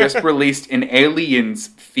 They just released an Aliens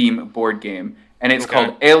theme board game, and it's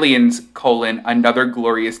called Aliens: Another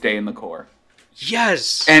Glorious Day in the Corps.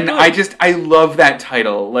 Yes. And I love that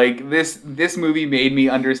title. Like, this movie made me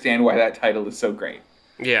understand why that title is so great.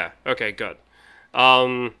 Yeah. Okay. Good.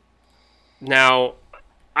 Now,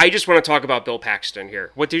 I just want to talk about Bill Paxton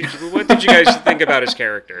here. What did you guys think about his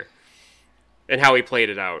character and how he played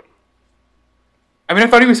it out? I mean, I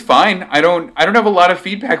thought he was fine. I don't have a lot of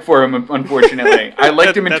feedback for him, unfortunately. I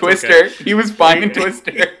liked him in Twister. Okay. He was fine in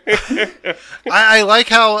Twister. I like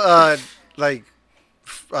how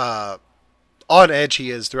on edge he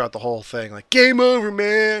is throughout the whole thing. Like, game over,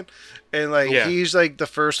 man. And like he's like the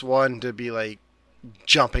first one to be like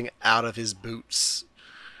jumping out of his boots.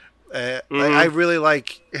 I really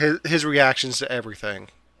like his reactions to everything.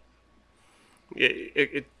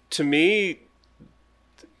 To me,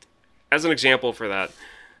 as an example for that,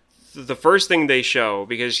 the first thing they show,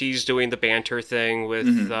 because he's doing the banter thing with,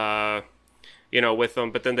 with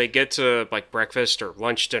them, but then they get to like breakfast or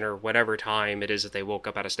lunch, dinner, whatever time it is that they woke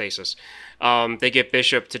up out of stasis. They get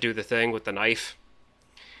Bishop to do the thing with the knife.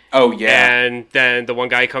 Oh, yeah. And then the one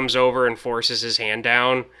guy comes over and forces his hand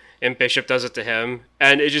down, and Bishop does it to him.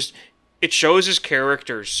 And it shows his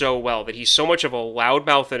character so well that he's so much of a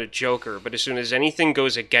loudmouth and a joker, but as soon as anything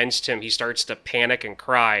goes against him, he starts to panic and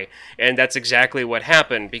cry. And that's exactly what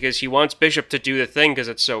happened, because he wants Bishop to do the thing because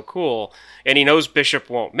it's so cool, and he knows Bishop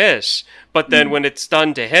won't miss. But then when it's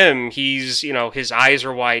done to him, he's, his eyes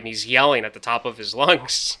are wide and he's yelling at the top of his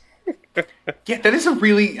lungs. Yeah, that is I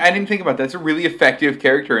didn't think about that. That's a really effective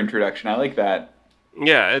character introduction. I like that.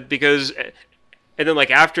 Yeah, because And then,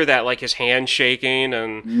 like, after that, like, his hand shaking,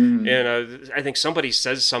 and I think somebody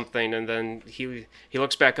says something, and then he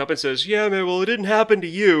looks back up and says, "Yeah, man, well, it didn't happen to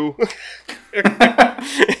you."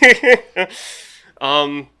 Yeah,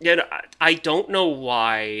 no, I don't know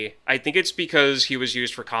why. I think it's because he was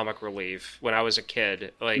used for comic relief when I was a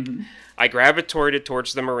kid. Like, I gravitated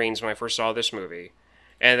towards the Marines when I first saw this movie,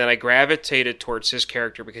 and then I gravitated towards his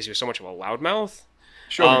character because he was so much of a loudmouth.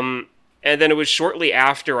 Sure. And then it was shortly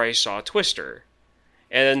after I saw Twister.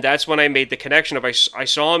 And that's when I made the connection of I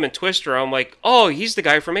saw him in Twister. I'm like, oh, he's the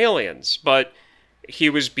guy from Aliens. But he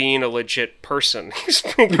was being a legit person.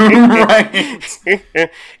 Right.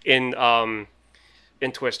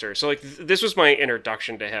 in Twister. So, like, this was my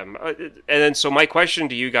introduction to him. And then, so my question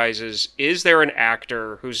to you guys is there an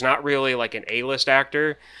actor who's not really, like, an A-list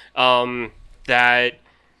actor, that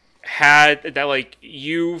like,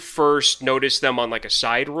 you first noticed them on, like, a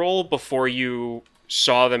side role before you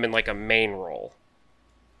saw them in, like, a main role?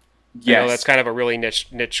 Yes. I know that's kind of a really niche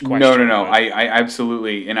question. No. I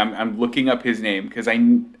absolutely, and I'm looking up his name because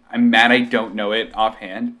I'm mad I don't know it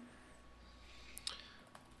offhand.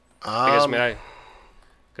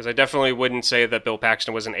 Because I definitely wouldn't say that Bill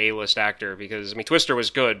Paxton was an A-list actor, because, I mean, Twister was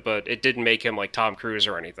good, but it didn't make him like Tom Cruise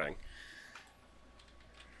or anything.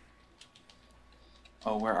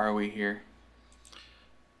 Oh, where are we here?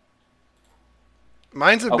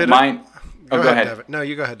 Mine's a bit. Mine. Go ahead, Devin. No,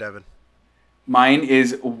 you go ahead, Devin. Mine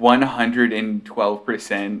is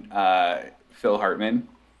 112% Phil Hartman.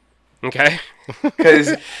 Okay.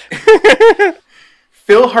 Because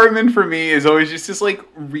Phil Hartman for me is always just this like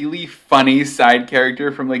really funny side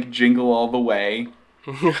character from like Jingle All the Way.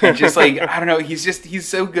 And just like, I don't know, he's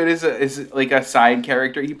so good as like a side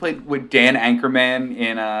character. He played with Dan Anchorman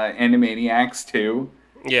in Animaniacs too.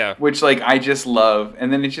 Yeah. Which like I just love.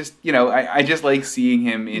 And then it's just, you know, I just like seeing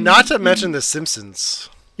him in. Not to mention The Simpsons.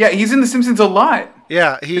 Yeah, he's in The Simpsons a lot.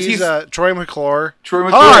 Yeah, he's Troy McClure. Troy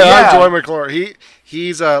McClure, I'm Troy McClure.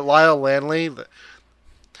 He's Lyle Lanley.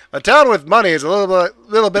 A town with money is a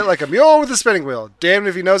little bit like a mule with a spinning wheel. Damned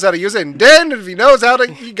if he knows how to use it, and damned if he knows how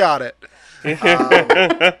to. He got it.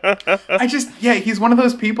 He's one of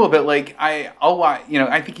those people that like I'll watch. You know,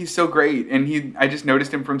 I think he's so great, and I just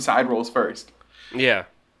noticed him from side roles first. Yeah.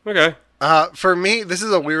 Okay. For me, this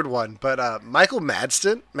is a weird one, but Michael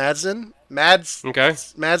Madsen,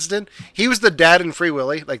 he was the dad in Free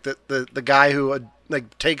Willy, like the guy who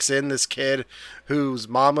like takes in this kid whose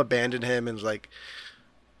mom abandoned him and was like,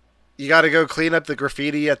 you got to go clean up the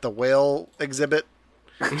graffiti at the whale exhibit.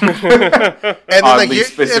 and then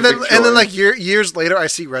years later, I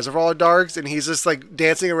see Reservoir Dogs, and he's just like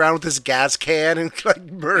dancing around with this gas can and like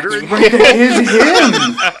murdering. That is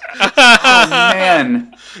him. Oh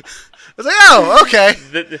man. I was like, oh, okay.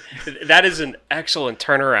 That is an excellent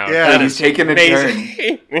turnaround. Yeah, he's taking a turn.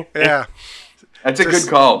 Yeah. That's a good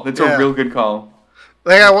call. That's a real good call.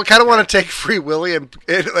 Like, I kind of want to take Free Willy and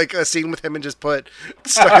like a scene with him and just put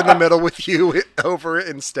Stuck in the Middle with You over it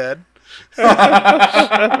instead.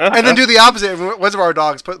 And then do the opposite. Reservoir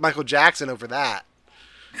Dogs, put Michael Jackson over that.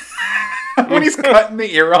 When he's cutting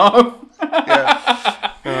the ear off.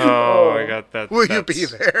 Yeah. Oh my god, Will you be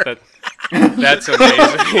there? That's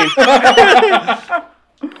amazing. I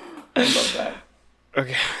love that.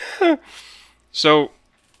 Okay. So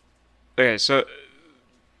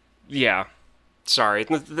yeah. Sorry.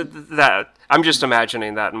 That I'm just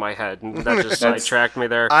imagining that in my head, and that just sidetracked me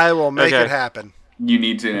there. I will make it happen. You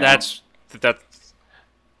need to know. That's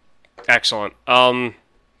excellent. I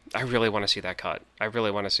really want to see that cut. I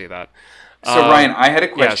really want to see that. So Ryan, I had a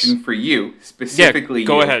question for you specifically. Yeah,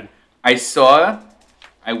 go ahead. I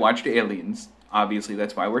watched Aliens. Obviously,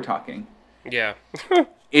 that's why we're talking. Yeah.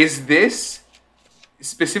 Is this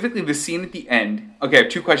specifically the scene at the end? Okay, I have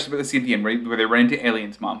two questions about the scene at the end where they run into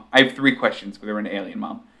Alien's mom. I have three questions where they run into Alien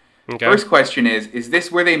Mom. Okay. First question is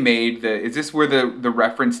this where they made is this where the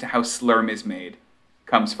reference to how Slurm is made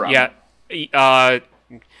comes from? Yeah.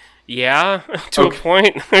 Yeah, to a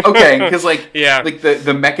point. Okay, because like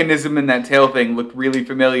the mechanism in that tail thing looked really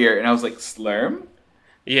familiar, and I was like, Slurm?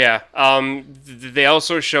 Yeah. They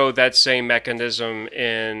also showed that same mechanism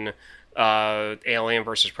in Alien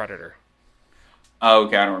versus Predator. Oh,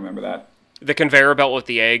 okay, I don't remember that. The conveyor belt with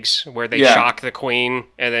the eggs, where they shock the queen,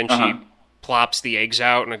 and then she plops the eggs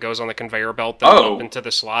out, and it goes on the conveyor belt up into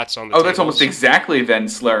the slots on the tables. That's almost exactly then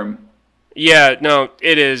Slurm. Yeah, no,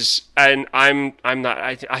 it is, and I'm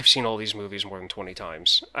not. I've seen all these movies more than 20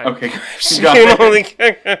 times. Okay, so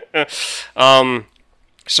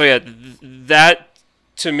yeah, that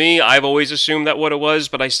to me, I've always assumed that what it was,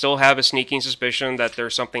 but I still have a sneaking suspicion that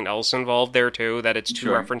there's something else involved there too. That it's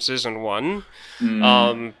two references in one.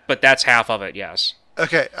 But that's half of it. Yes.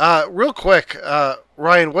 Okay, real quick,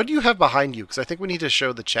 Ryan, what do you have behind you? Because I think we need to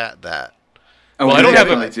show the chat that. Oh, Well, we I don't have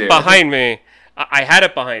definitely it do. behind me. I had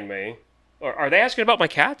it behind me. Or are they asking about my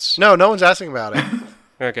cats? No, no one's asking about it.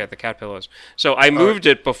 Okay, the cat pillows. So I moved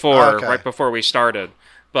it before, okay. right before we started.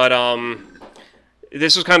 But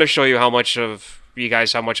this will kind of show you how much of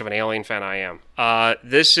an Alien fan I am.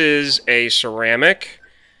 This is a ceramic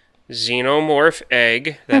xenomorph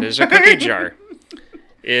egg that is a cookie jar.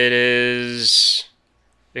 It is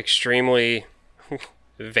extremely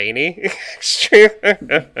veiny.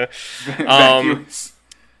 Vacuous.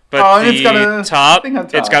 But Oh, and the it's got a top, thing on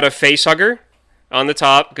it's top. got a face hugger on the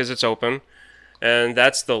top because it's open. And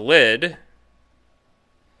that's the lid.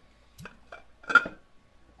 And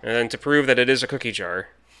then to prove that it is a cookie jar.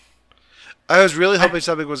 I was really hoping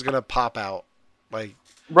something was gonna pop out. Like,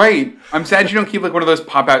 Right. I'm sad you don't keep like one of those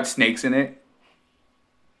pop-out snakes in it.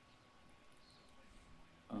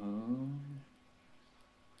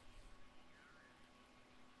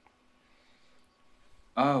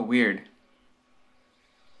 Oh, weird.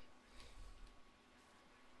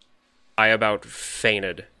 I about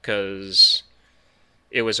fainted because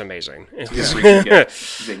it was amazing. It's a good gift.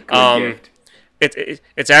 It's a good gift.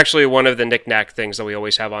 It's actually one of the knick-knack things that we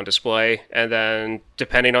always have on display. And then,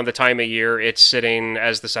 depending on the time of year, it's sitting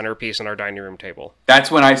as the centerpiece on our dining room table.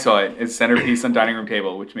 That's when I saw it. It's centerpiece on dining room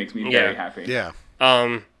table, which makes me very happy. yeah.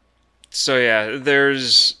 So yeah,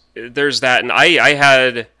 there's that, and I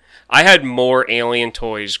had more Alien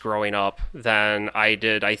toys growing up than I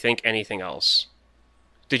did, I think, anything else.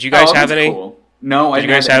 Did you guys Oh, have that's any? cool. No, I Did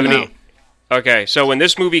you guys didn't have any. any? Okay, so when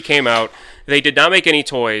this movie came out, they did not make any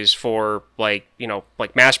toys for like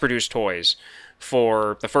mass-produced toys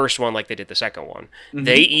for the first one like they did the second one. Mm-hmm.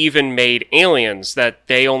 They even made aliens that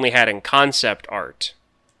they only had in concept art.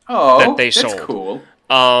 Oh, that they that's sold. cool.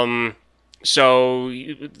 So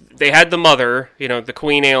they had the mother, the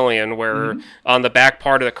queen alien, where on the back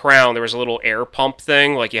part of the crown there was a little air pump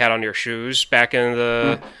thing like you had on your shoes back in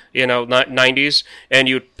the 90s, and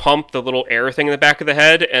you'd pump the little air thing in the back of the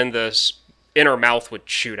head, and the inner mouth would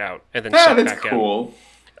shoot out and then suck That's back cool.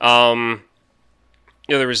 in.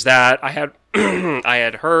 There was that. I had I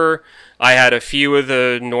had her. I had a few of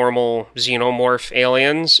the normal xenomorph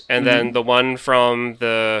aliens, and then the one from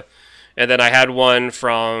and then I had one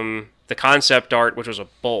from the concept art, which was a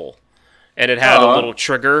bull, and it had a little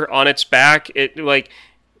trigger on its back. It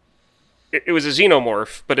was a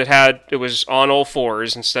xenomorph, but it was on all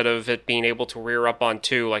fours instead of it being able to rear up on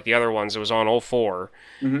two like the other ones. It was on all four,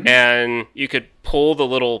 and you could pull the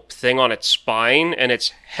little thing on its spine, and its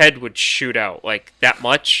head would shoot out like that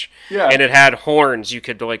much. Yeah. And it had horns you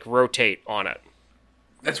could like rotate on it.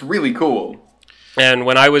 That's really cool. And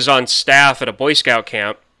when I was on staff at a Boy Scout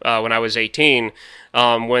camp, when I was 18,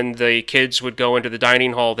 when the kids would go into the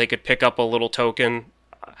dining hall, they could pick up a little token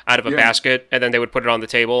out of a basket, and then they would put it on the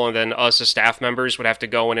table, and then us as staff members would have to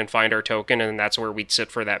go in and find our token, and that's where we'd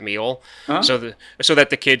sit for that meal. So that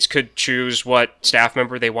the kids could choose what staff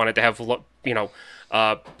member they wanted to have,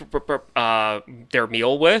 their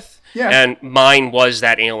meal with. Yeah. And mine was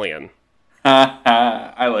that alien.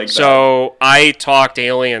 I like that. So I talked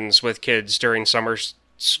aliens with kids during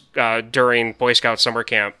during Boy Scout summer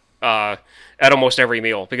camp at almost every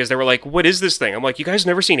meal, because they were like, "What is this thing?" I'm like, "You guys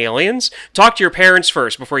never seen aliens? Talk to your parents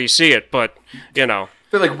first before you see it." But They're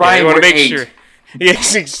like, Ryan, you want we're to make 8. sure.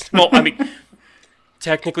 Yes. Well, I mean,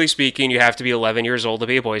 technically speaking, you have to be 11 years old to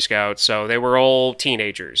be a Boy Scout, so they were all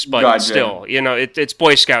teenagers. But Gotcha. still, it's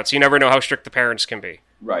Boy Scouts. You never know how strict the parents can be.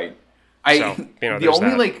 Right. So, there's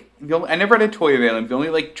that. I never had a toy of Alien. The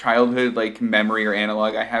only childhood memory or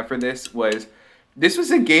analog I have for this was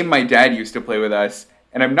a game my dad used to play with us,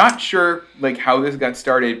 and I'm not sure how this got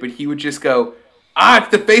started, but he would just go, "Ah, it's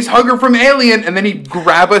the face hugger from Alien," and then he'd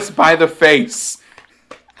grab us by the face.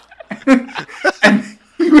 And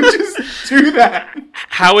he would just do that.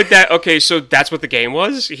 How would that? Okay, so that's what the game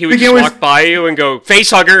was. He would The just game walk was- by you and go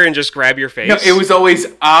face hugger and just grab your face. No, it was always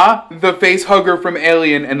the face hugger from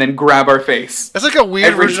Alien, and then grab our face. That's like a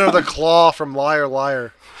weird Every version of the time. claw from Liar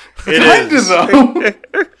Liar. It Kind is. of though.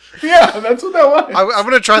 Yeah, that's what that was. I'm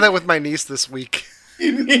going to try that with my niece this week.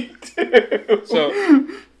 You need to. So,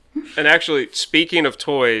 and actually, speaking of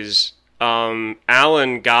toys,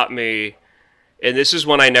 Alan got me, and this is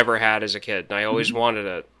one I never had as a kid, and I always wanted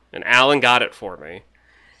it, and Alan got it for me.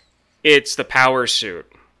 It's the power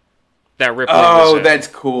suit that Ripley was Oh, in. that's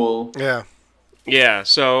cool. Yeah. Yeah,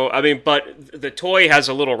 so, I mean, but the toy has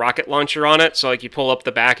a little rocket launcher on it, so, like, you pull up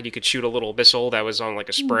the back and you could shoot a little missile that was on, like,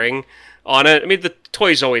 a spring on it. I mean, the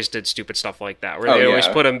toys always did stupid stuff like that, where they always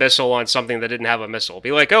put a missile on something that didn't have a missile.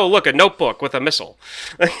 Be like, oh, look, a notebook with a missile.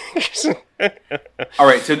 All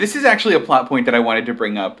right, so this is actually a plot point that I wanted to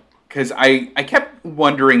bring up, because I kept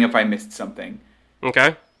wondering if I missed something.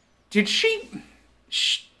 Okay. Did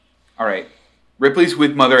all right, Ripley's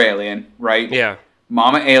with Mother Alien, right? Yeah.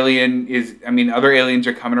 Mama Alien other aliens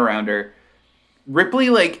are coming around her. Ripley,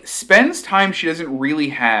 like, spends time she doesn't really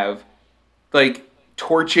have, like,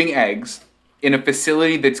 torching eggs in a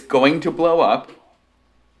facility that's going to blow up.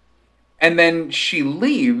 And then she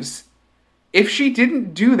leaves. If she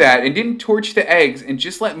didn't do that and didn't torch the eggs and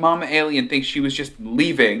just let Mama Alien think she was just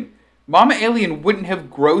leaving, Mama Alien wouldn't have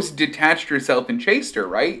gross detached herself and chased her,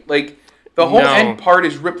 right? Like, the whole end part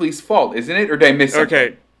is Ripley's fault, isn't it? Or did I miss something?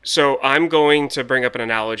 Okay. So I'm going to bring up an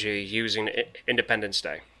analogy using Independence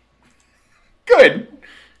Day. Good.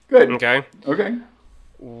 Okay? Okay.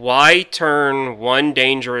 Why turn one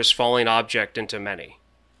dangerous falling object into many?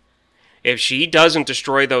 If she doesn't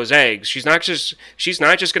destroy those eggs, she's not just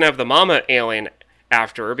going to have the Mama Alien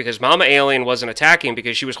after her, because Mama Alien wasn't attacking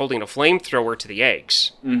because she was holding a flamethrower to the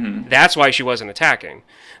eggs. Mm-hmm. That's why she wasn't attacking.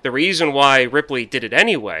 The reason why Ripley did it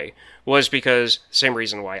anyway was because, same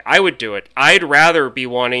reason why I would do it, I'd rather be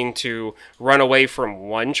wanting to run away from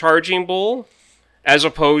one charging bull as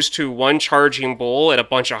opposed to one charging bull and a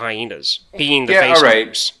bunch of hyenas being the face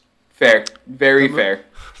huggers. Fair. Very fair.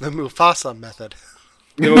 The Mufasa method.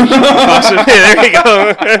 There you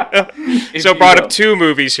go. So brought up 2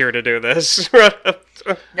 movies here to do this.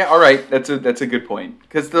 Yeah, all right. That's a good point.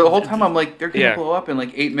 Because the whole time I'm like, they're going to blow up in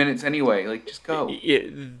like 8 minutes anyway. Like, just go.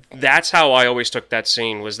 That's how I always took that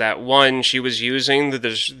scene, was that, one, she was using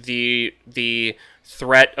the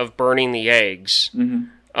threat of burning the eggs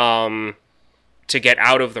to get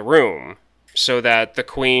out of the room so that the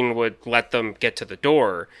queen would let them get to the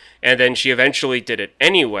door. And then she eventually did it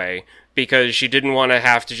anyway, because she didn't want to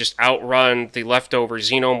have to just outrun the leftover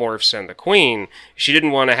xenomorphs and the queen. She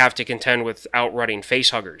didn't want to have to contend with outrunning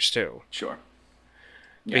facehuggers, too. Sure.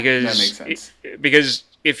 Yeah, because, that makes sense. Because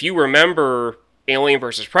if you remember Alien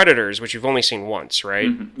vs. Predators, which you've only seen once, right?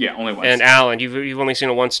 Mm-hmm. Yeah, only once. And Alan, you've only seen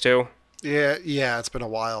it once, too? Yeah, it's been a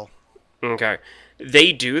while. Okay.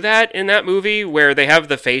 They do that in that movie where they have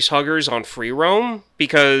the facehuggers on free roam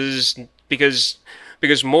because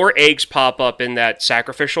more eggs pop up in that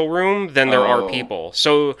sacrificial room than there are people.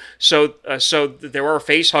 So there are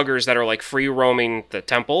facehuggers that are like free roaming the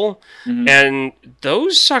temple, and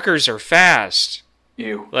those suckers are fast.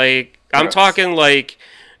 Ew. Like, I'm talking like,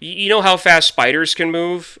 you know how fast spiders can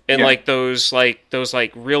move, and like those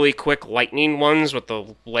really quick lightning ones with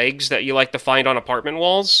the legs that you like to find on apartment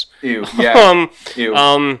walls. Ew. Yeah.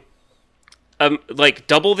 Like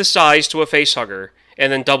double the size to a facehugger,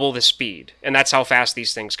 and then double the speed, and that's how fast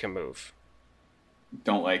these things can move.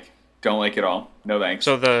 Don't like at all. No thanks.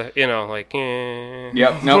 So Yep.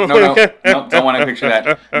 No. Don't want to picture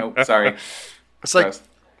that. Nope. Sorry.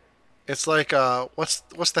 It's like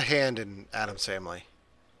what's the hand in Addams Family?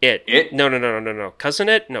 It? No. Cousin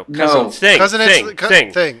It? No. Thing. Cousin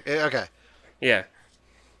Thing. Thing. Okay. Yeah.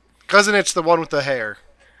 Cousin It's the one with the hair.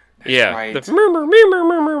 That's right.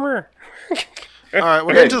 All right,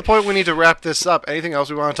 we're getting to the point we need to wrap this up. Anything else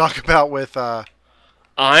we want to talk about with?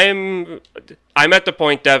 I'm at the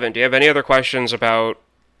point, Devin. Do you have any other questions about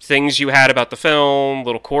things you had about the film,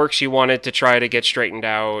 little quirks you wanted to try to get straightened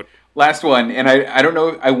out? Last one, and I don't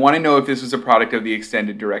know. I want to know if this was a product of the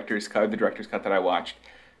extended director's cut, the director's cut that I watched.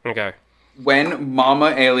 Okay. When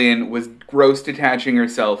Mama Alien was gross detaching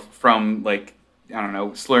herself from, like, I don't know,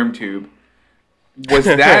 Slurm Tube, was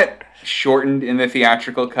that shortened in the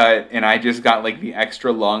theatrical cut, and I just got like the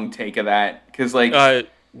extra long take of that? Because like,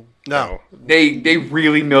 no, they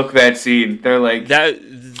really milk that scene. They're like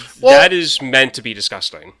that is meant to be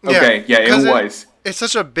disgusting. Okay, yeah, it was. It's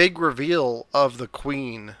such a big reveal of the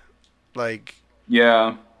queen, like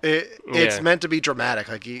it's meant to be dramatic.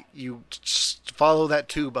 Like you just follow that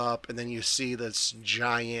tube up, and then you see this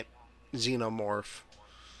giant xenomorph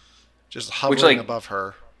just hovering above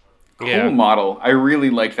her. Cool model. I really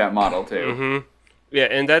liked that model too. Mm-hmm. Yeah,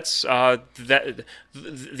 and that's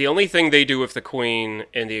the only thing they do with the queen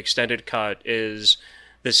in the extended cut is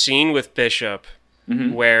the scene with Bishop,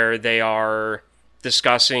 where they are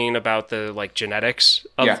discussing about the like genetics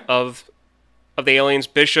of the aliens.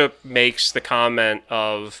 Bishop makes the comment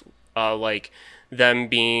of like them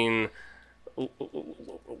being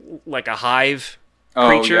like a hive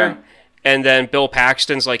creature. Yeah. And then Bill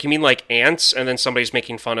Paxton's like, you mean like ants? And then somebody's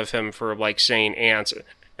making fun of him for like saying ants.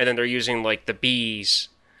 And then they're using like the bees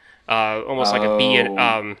almost like a B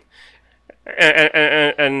Oh.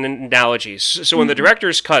 an analogy. So in the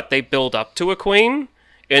director's cut, they build up to a queen.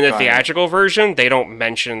 In the Got it. theatrical version, they don't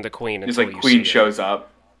mention the queen Just until like you Queen see shows up.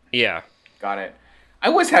 it. Yeah. Got it. I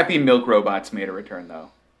was happy Milk Robots made a return,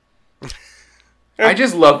 though. I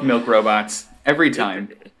just love Milk Robots every time.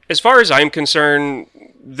 As far as I'm concerned,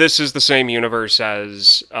 this is the same universe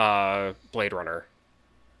as Blade Runner.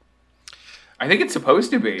 I think it's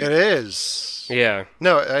supposed to be. It is. Yeah.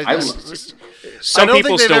 No, Some don't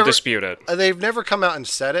people think they've still ever- dispute it. they've never come out and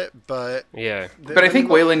said it, but Yeah. But I think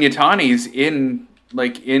Wayland Yutani's in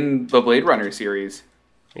the Blade Runner series.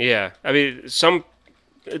 Yeah. I mean,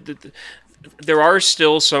 there are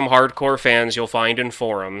still some hardcore fans you'll find in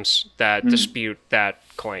forums that dispute that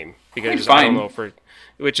claim because I don't know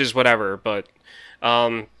which is whatever, but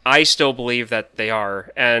I still believe that they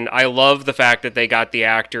are, and I love the fact that they got the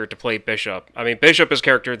actor to play Bishop. I mean, Bishop is a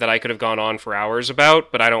character that I could have gone on for hours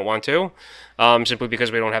about, but I don't want to, simply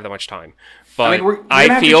because we don't have that much time. But I mean, we're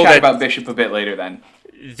gonna have feel to chat that about Bishop a bit later then.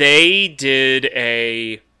 they did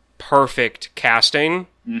a perfect casting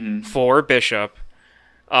for Bishop,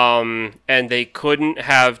 and they couldn't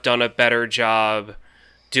have done a better job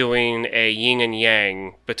doing a yin and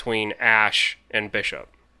yang between Ash and Bishop,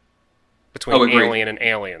 between agreed. Alien and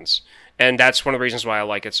Aliens, and that's one of the reasons why I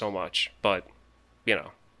like it so much. But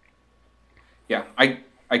Yeah, I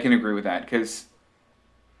can agree with that because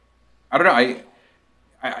I don't know.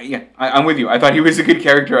 I'm with you. I thought he was a good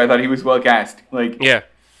character. I thought he was well cast. yeah.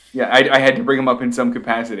 I had to bring him up in some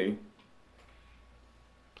capacity.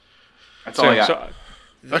 That's all I got.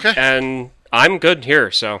 okay. And I'm good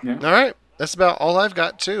here. So Yeah. All right. That's about all I've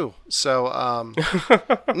got, too. So,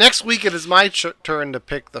 next week it is my turn to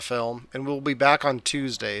pick the film, and we'll be back on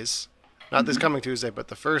Tuesdays. Not this coming Tuesday, but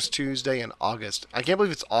the first Tuesday in August. I can't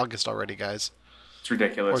believe it's August already, guys. It's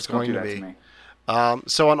ridiculous. Or it's Don't going do to that be. to me.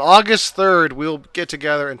 So on August 3rd, we'll get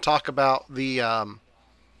together and talk about the,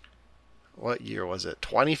 what year was it?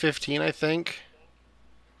 2015, I think?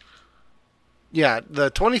 Yeah, the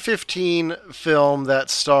 2015 film that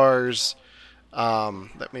stars,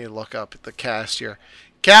 let me look up the cast here.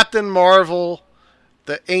 Captain Marvel,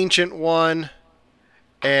 the Ancient One,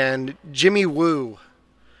 and Jimmy Woo.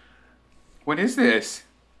 What is this?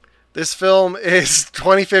 This film is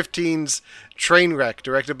 2015's Trainwreck,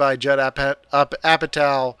 directed by Judd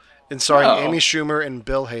Apatow and starring Oh. Amy Schumer and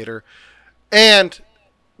Bill Hader. And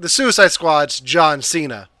the Suicide Squad's John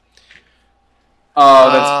Cena.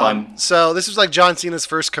 Oh, that's fun. So this was like John Cena's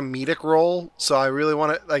first comedic role. So I really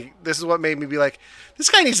want to, this is what made me be like, this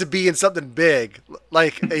guy needs to be in something big,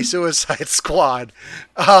 like a Suicide Squad.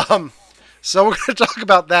 So we're going to talk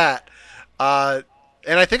about that.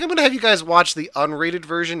 And I think I'm going to have you guys watch the unrated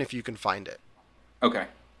version if you can find it. Okay.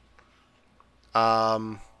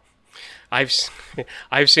 I've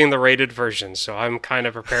seen the rated version, so I'm kind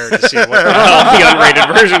of prepared to see what the hell the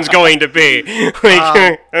unrated version's going to be.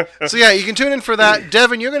 So yeah, you can tune in for that.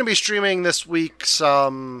 Devin, you're going to be streaming this week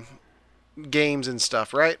some games and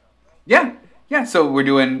stuff, right? Yeah. Yeah, so we're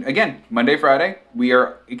doing, again, Monday, Friday. We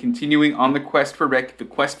are continuing on the Quest for Rick. The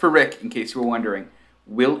Quest for Rick, in case you were wondering,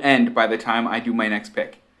 will end by the time I do my next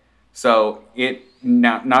pick. So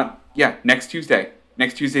next Tuesday.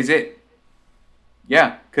 Next Tuesday's it.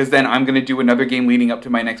 Yeah, because then I'm going to do another game leading up to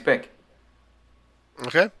my next pick.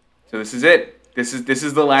 Okay. So this is it. This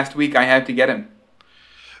is the last week I have to get him.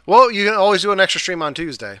 Well, you can always do an extra stream on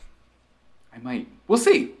Tuesday. I might. We'll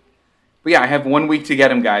see. But yeah, I have 1 week to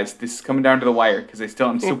get him, guys. This is coming down to the wire because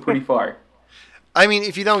I'm still pretty far. I mean,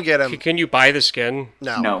 if you don't get him, Can you buy the skin?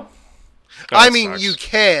 no. No. Oh, I that mean, sucks. you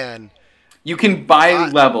can. You can buy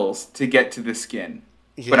levels to get to the skin,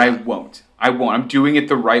 but I Yeah. won't. I'm doing it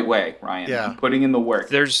the right way, Ryan. Yeah. I'm putting in the work.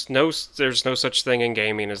 There's no such thing in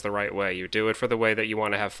gaming as the right way. You do it for the way that you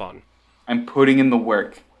want to have fun. I'm putting in the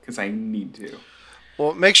work because I need to.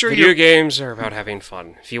 Well, make sure Video you. games are about having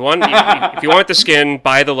fun. If you want the skin,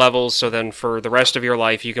 buy the levels. So then, for the rest of your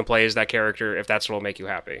life, you can play as that character if that's what will make you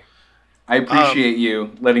happy. I appreciate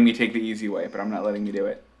you letting me take the easy way, but I'm not letting you do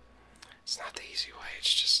it. It's not the easy way.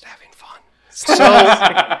 It's just having fun. So,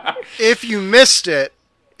 if you missed it,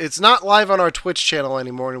 it's not live on our Twitch channel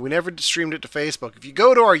anymore, and we never streamed it to Facebook. If you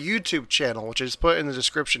go to our YouTube channel, which is put in the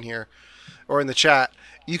description here, or in the chat,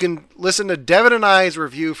 you can listen to Devin and I's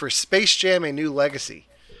review for Space Jam: A New Legacy.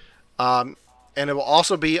 And it will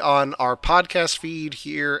also be on our podcast feed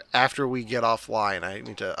here after we get offline. I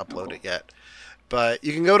need to upload it yet. But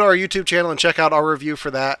you can go to our YouTube channel and check out our review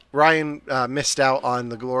for that. Ryan missed out on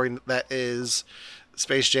the glory that is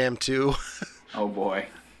Space Jam 2. Oh boy.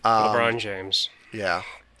 LeBron James. Yeah.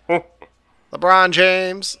 LeBron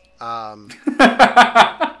James.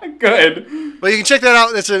 Good. But you can check that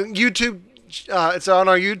out. It's a YouTube. It's on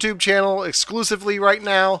our YouTube channel exclusively right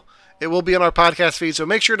now. It will be on our podcast feed, so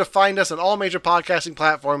make sure to find us on all major podcasting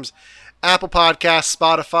platforms: Apple Podcasts,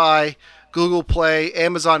 Spotify, Google Play,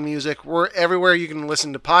 Amazon Music. We're everywhere you can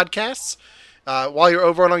listen to podcasts. While you're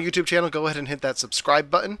over on our YouTube channel, go ahead and hit that subscribe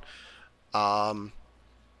button.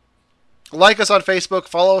 Like us on Facebook,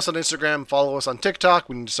 follow us on Instagram, follow us on TikTok.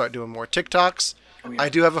 We need to start doing more TikToks. Oh, yeah. I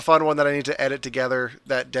do have a fun one that I need to edit together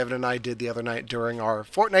that Devin and I did the other night during our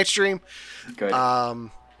Fortnite stream. Good.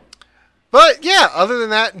 But yeah, other than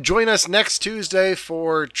that, join us next Tuesday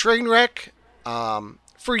for Trainwreck.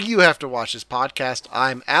 For You Have to Watch This Podcast,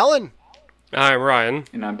 I'm Alan. I'm Ryan.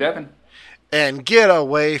 And I'm Devin. And get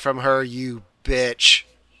away from her, you bitch.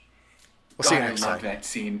 We'll see you next time. I love that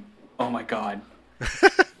scene. Oh my god.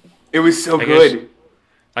 It was so good.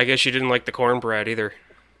 I guess you didn't like the cornbread either.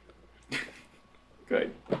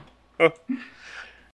 Good.